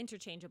 Oh,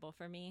 interchangeable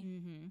for me.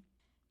 Mm-hmm.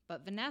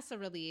 But Vanessa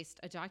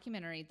released a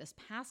documentary this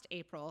past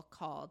April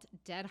called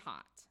Dead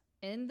Hot.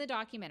 In the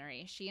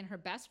documentary, she and her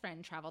best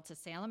friend traveled to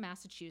Salem,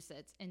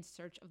 Massachusetts in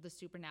search of the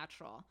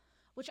supernatural,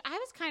 which I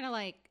was kind of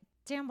like,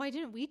 damn, why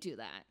didn't we do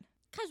that?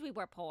 Because we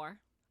were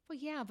poor. Well,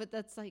 yeah, but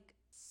that's like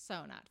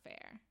so not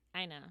fair.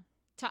 I know.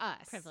 To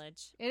us.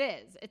 Privilege. It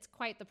is. It's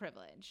quite the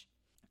privilege.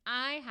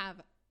 I have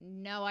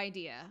no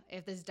idea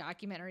if this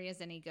documentary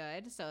is any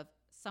good. So if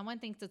someone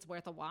thinks it's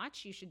worth a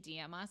watch, you should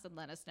DM us and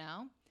let us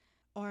know.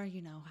 Or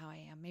you know how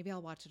I am. Maybe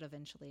I'll watch it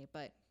eventually,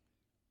 but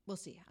we'll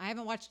see. I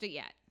haven't watched it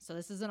yet, so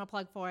this isn't a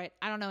plug for it.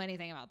 I don't know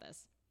anything about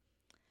this.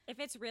 If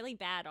it's really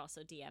bad,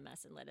 also DM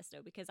us and let us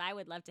know, because I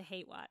would love to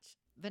hate watch.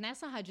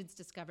 Vanessa Hudgens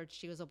discovered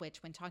she was a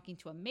witch when talking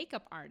to a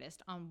makeup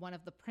artist on one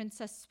of the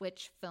Princess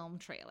Switch film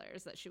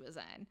trailers that she was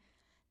in.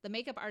 The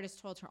makeup artist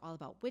told her all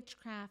about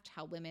witchcraft,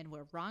 how women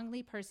were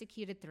wrongly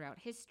persecuted throughout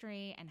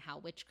history, and how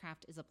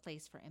witchcraft is a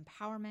place for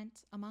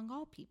empowerment among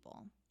all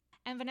people.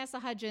 And Vanessa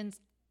Hudgens,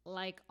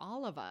 like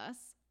all of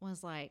us,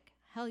 was like,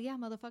 hell yeah,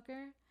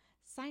 motherfucker.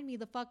 Sign me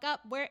the fuck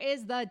up. Where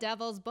is the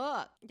devil's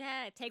book?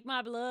 Yeah, take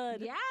my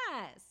blood.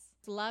 Yes.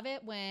 Love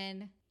it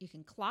when you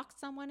can clock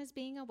someone as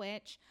being a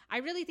witch. I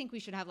really think we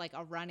should have like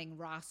a running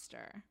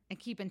roster and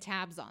keeping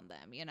tabs on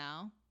them, you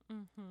know?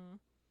 Mm-hmm.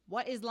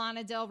 What is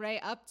Lana Del Rey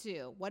up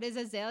to? What is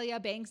Azalea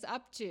Banks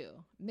up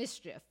to?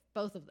 Mischief,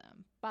 both of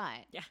them.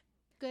 But yeah,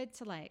 good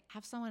to like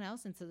have someone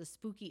else into the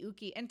spooky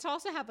ooky, and to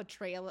also have a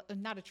trailer,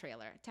 not a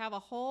trailer, to have a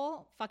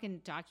whole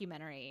fucking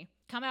documentary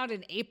come out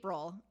in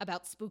April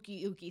about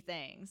spooky ooky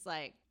things.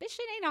 Like, bitch,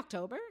 it ain't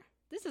October.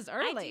 This is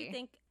early. I do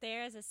think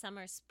there is a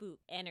summer spook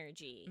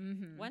energy.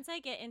 Mm-hmm. Once I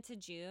get into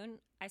June,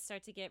 I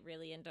start to get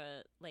really into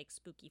like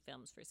spooky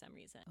films for some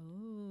reason.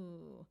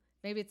 Ooh.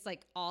 Maybe it's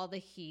like all the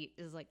heat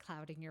is like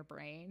clouding your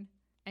brain.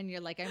 And you're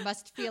like, I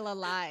must feel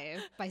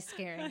alive by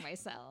scaring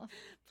myself.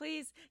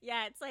 Please.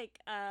 Yeah, it's like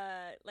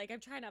I'm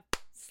trying to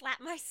slap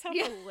myself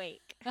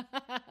awake.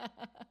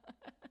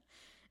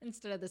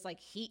 Instead of this like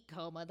heat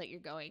coma that you're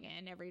going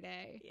in every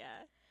day. Yeah.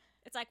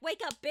 It's like,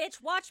 wake up,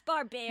 bitch, watch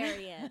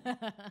Barbarian.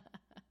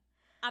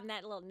 I'm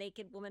that little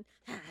naked woman.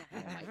 Oh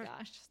my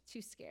gosh,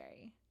 too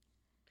scary.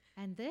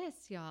 And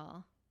this,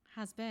 y'all,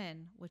 has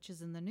been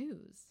Witches in the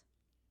News.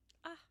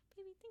 Ah,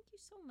 baby, thank you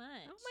so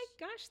much. Oh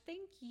my gosh,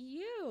 thank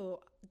you.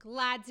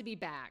 Glad to be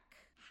back.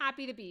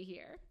 Happy to be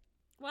here.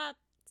 Well,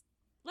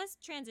 let's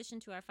transition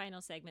to our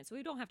final segment so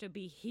we don't have to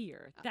be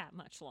here that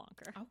much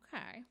longer.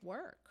 Okay,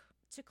 work.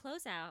 To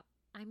close out,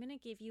 I'm going to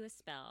give you a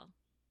spell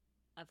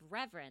of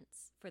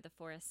reverence for the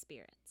forest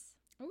spirits.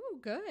 Ooh,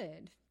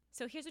 good.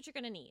 So here's what you're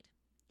going to need.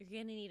 You're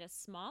going to need a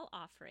small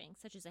offering,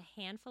 such as a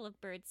handful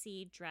of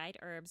birdseed, dried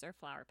herbs, or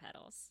flower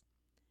petals.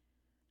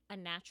 A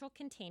natural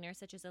container,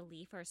 such as a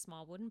leaf or a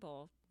small wooden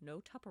bowl.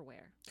 No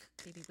Tupperware,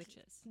 baby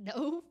witches.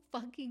 No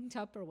fucking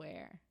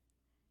Tupperware.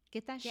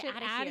 Get that shit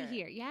out of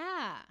here.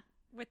 Yeah.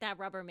 With that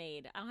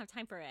Rubbermaid. I don't have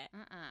time for it.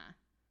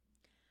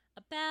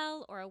 A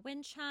bell or a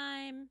wind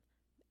chime.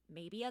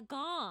 Maybe a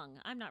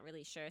gong. I'm not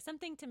really sure.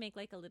 Something to make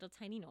like a little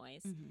tiny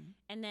noise. Mm-hmm.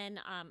 And then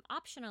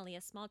optionally,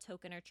 a small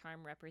token or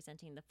charm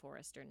representing the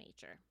forest or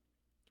nature.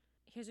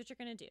 Here's what you're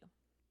going to do.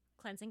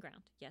 Cleansing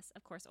ground. Yes,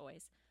 of course,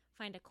 always.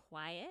 Find a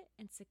quiet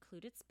and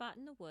secluded spot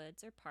in the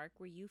woods or park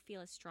where you feel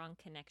a strong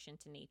connection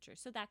to nature.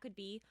 So that could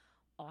be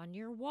on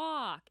your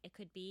walk. It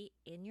could be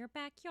in your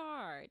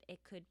backyard. It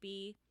could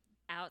be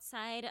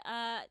outside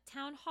a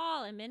town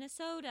hall in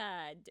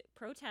Minnesota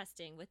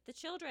protesting with the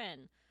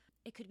children.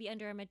 It could be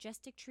under a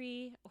majestic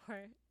tree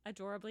or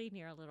adorably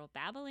near a little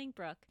babbling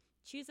brook.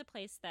 Choose a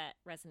place that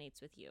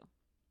resonates with you.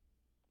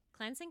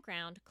 Cleansing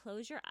ground,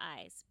 close your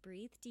eyes,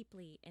 breathe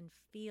deeply, and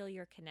feel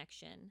your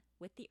connection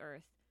with the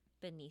earth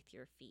beneath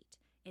your feet.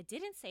 It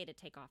didn't say to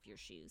take off your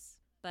shoes,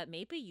 but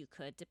maybe you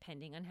could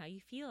depending on how you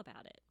feel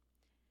about it.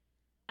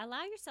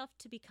 Allow yourself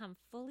to become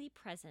fully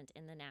present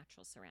in the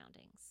natural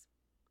surroundings.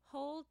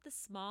 Hold the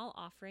small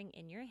offering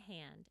in your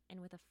hand and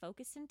with a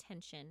focused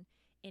intention,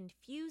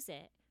 infuse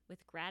it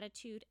with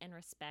gratitude and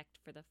respect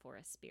for the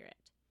forest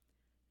spirit.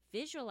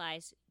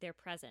 Visualize their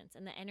presence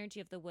and the energy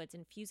of the woods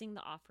infusing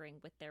the offering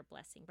with their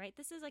blessing, right?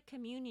 This is a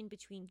communion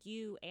between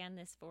you and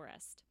this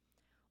forest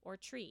or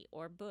tree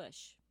or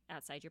bush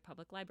outside your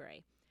public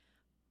library.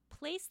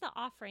 Place the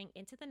offering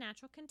into the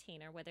natural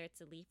container, whether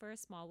it's a leaf or a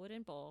small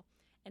wooden bowl,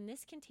 and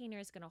this container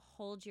is going to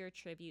hold your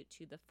tribute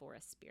to the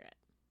forest spirit.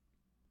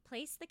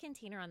 Place the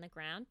container on the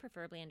ground,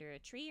 preferably under a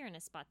tree or in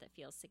a spot that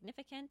feels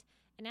significant.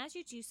 And as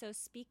you do so,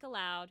 speak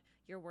aloud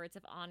your words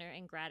of honor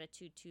and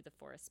gratitude to the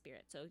forest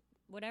spirit. So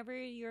whatever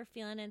you're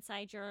feeling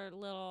inside your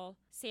little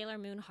Sailor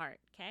Moon heart,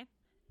 okay?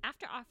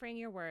 After offering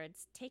your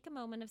words, take a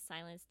moment of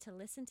silence to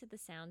listen to the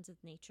sounds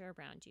of nature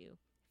around you.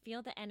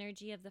 Feel the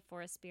energy of the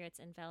forest spirits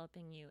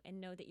enveloping you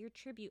and know that your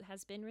tribute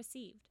has been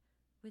received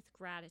with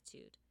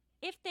gratitude.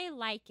 If they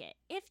like it,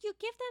 if you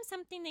give them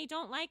something they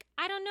don't like,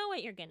 I don't know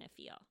what you're going to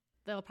feel.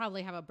 They'll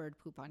probably have a bird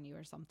poop on you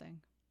or something.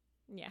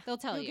 Yeah. They'll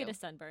tell you. You'll get a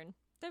sunburn.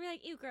 They'll be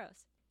like, ew,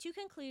 gross. To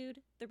conclude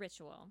the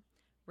ritual,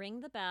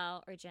 ring the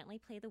bell or gently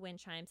play the wind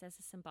chimes as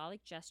a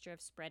symbolic gesture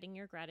of spreading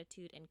your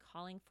gratitude and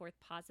calling forth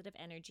positive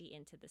energy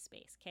into the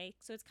space, okay?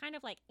 So it's kind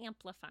of like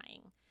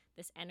amplifying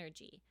this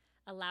energy.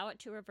 Allow it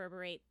to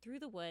reverberate through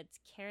the woods,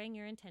 carrying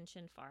your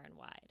intention far and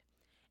wide.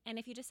 And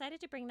if you decided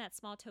to bring that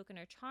small token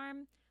or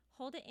charm,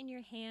 hold it in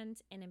your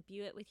hands and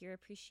imbue it with your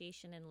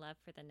appreciation and love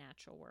for the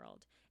natural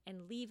world,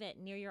 and leave it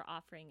near your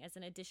offering as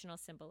an additional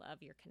symbol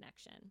of your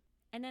connection.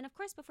 And then, of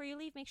course, before you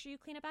leave, make sure you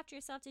clean up after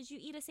yourself. Did you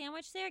eat a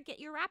sandwich there? Get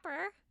your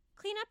wrapper.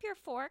 Clean up your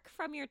fork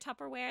from your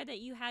Tupperware that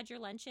you had your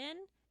lunch in,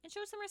 and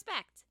show some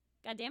respect.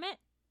 God damn it.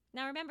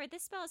 Now remember,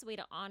 this spell is a way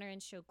to honor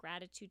and show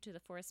gratitude to the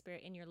forest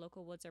spirit in your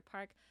local woods or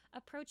park.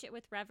 Approach it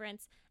with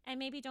reverence, and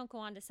maybe don't go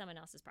on to someone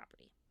else's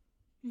property.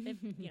 If,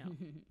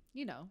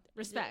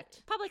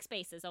 respect. Public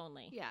spaces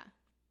only. Yeah.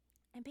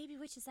 And baby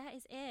witches, that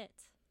is it.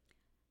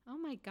 Oh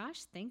my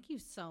gosh, thank you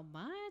so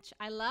much.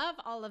 I love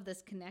all of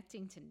this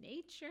connecting to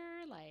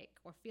nature. Like,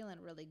 we're feeling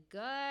really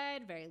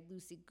good, very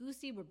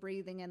loosey-goosey. We're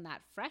breathing in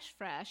that fresh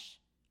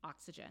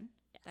oxygen,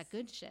 that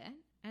good shit.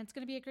 And it's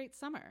going to be a great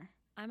summer.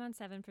 I'm on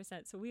 7%,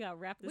 so we got to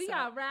wrap this up. We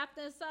got to wrap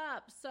this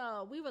up.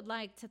 So we would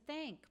like to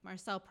thank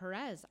Marcel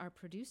Perez, our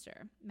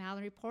producer,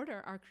 Mallory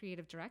Porter, our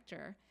creative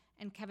director,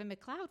 and Kevin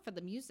MacLeod for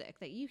the music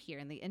that you hear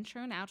in the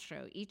intro and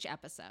outro each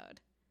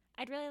episode.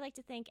 I'd really like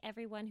to thank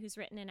everyone who's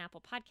written an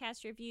Apple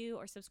Podcast review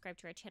or subscribed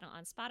to our channel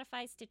on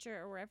Spotify, Stitcher,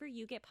 or wherever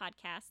you get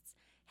podcasts.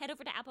 Head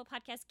over to Apple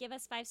Podcasts, give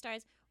us 5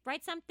 stars,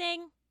 write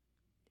something,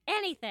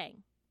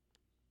 anything.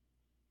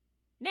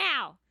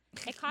 Now!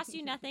 It costs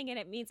you nothing and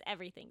it means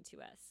everything to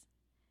us.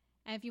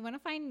 And if you want to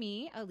find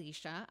me,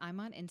 Alicia, I'm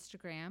on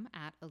Instagram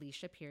at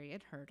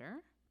Alicia.Herder.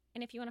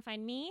 And if you want to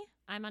find me,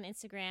 I'm on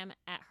Instagram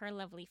at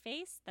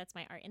HerLovelyFace. That's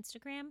my art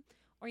Instagram.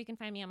 Or you can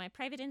find me on my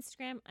private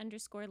Instagram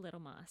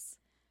 _LittleMoss.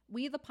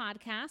 We, the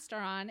podcast,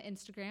 are on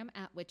Instagram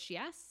at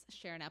WitchYes.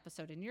 Share an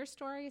episode in your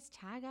stories.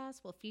 Tag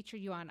us. We'll feature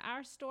you on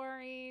our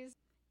stories.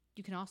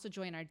 You can also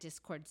join our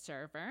Discord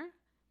server,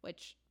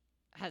 which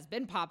has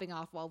been popping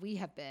off while we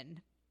have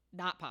been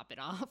not popping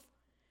off.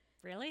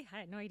 Really? I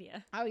had no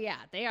idea. Oh, yeah.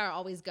 They are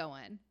always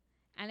going.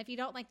 And if you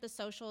don't like the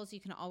socials, you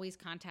can always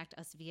contact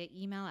us via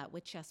email at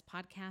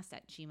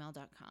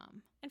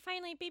witchyespodcast@gmail.com. And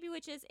finally, Baby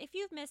Witches, if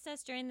you've missed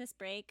us during this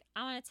break,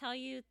 I want to tell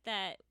you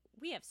that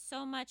we have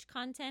so much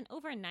content,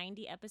 over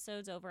 90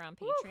 episodes over on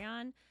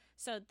Patreon. Woo!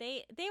 So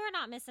they were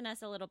not missing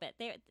us a little bit.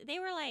 They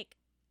were like,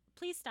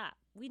 please stop.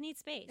 We need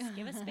space.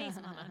 Give us space,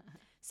 mama.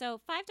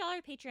 So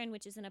 $5 Patreon,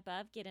 which is and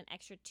above, get an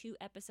extra 2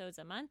 episodes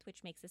a month,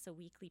 which makes this a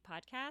weekly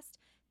podcast.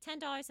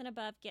 $10 and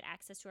above get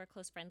access to our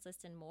close friends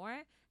list and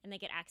more. And they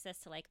get access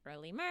to like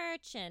early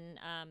merch and,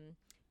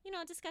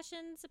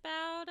 discussions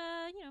about,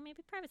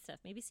 maybe private stuff,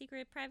 maybe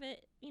secret,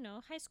 private,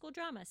 high school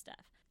drama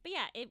stuff. But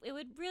yeah, it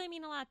would really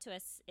mean a lot to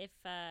us if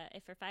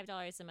for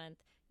 $5 a month,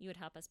 you would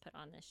help us put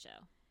on this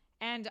show.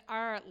 And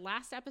our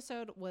last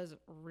episode was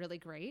really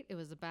great. It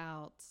was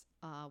about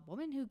a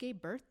woman who gave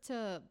birth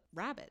to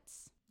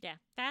rabbits. Yeah,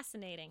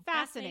 fascinating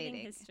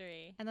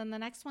history. And then the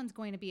next one's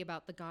going to be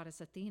about the goddess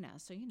Athena.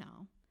 So,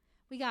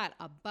 we got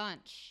a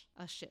bunch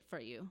of shit for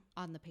you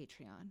on the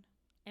Patreon.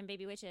 And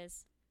Baby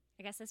Witches,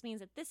 I guess this means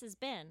that this has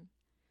been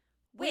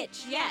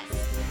Witch Yes!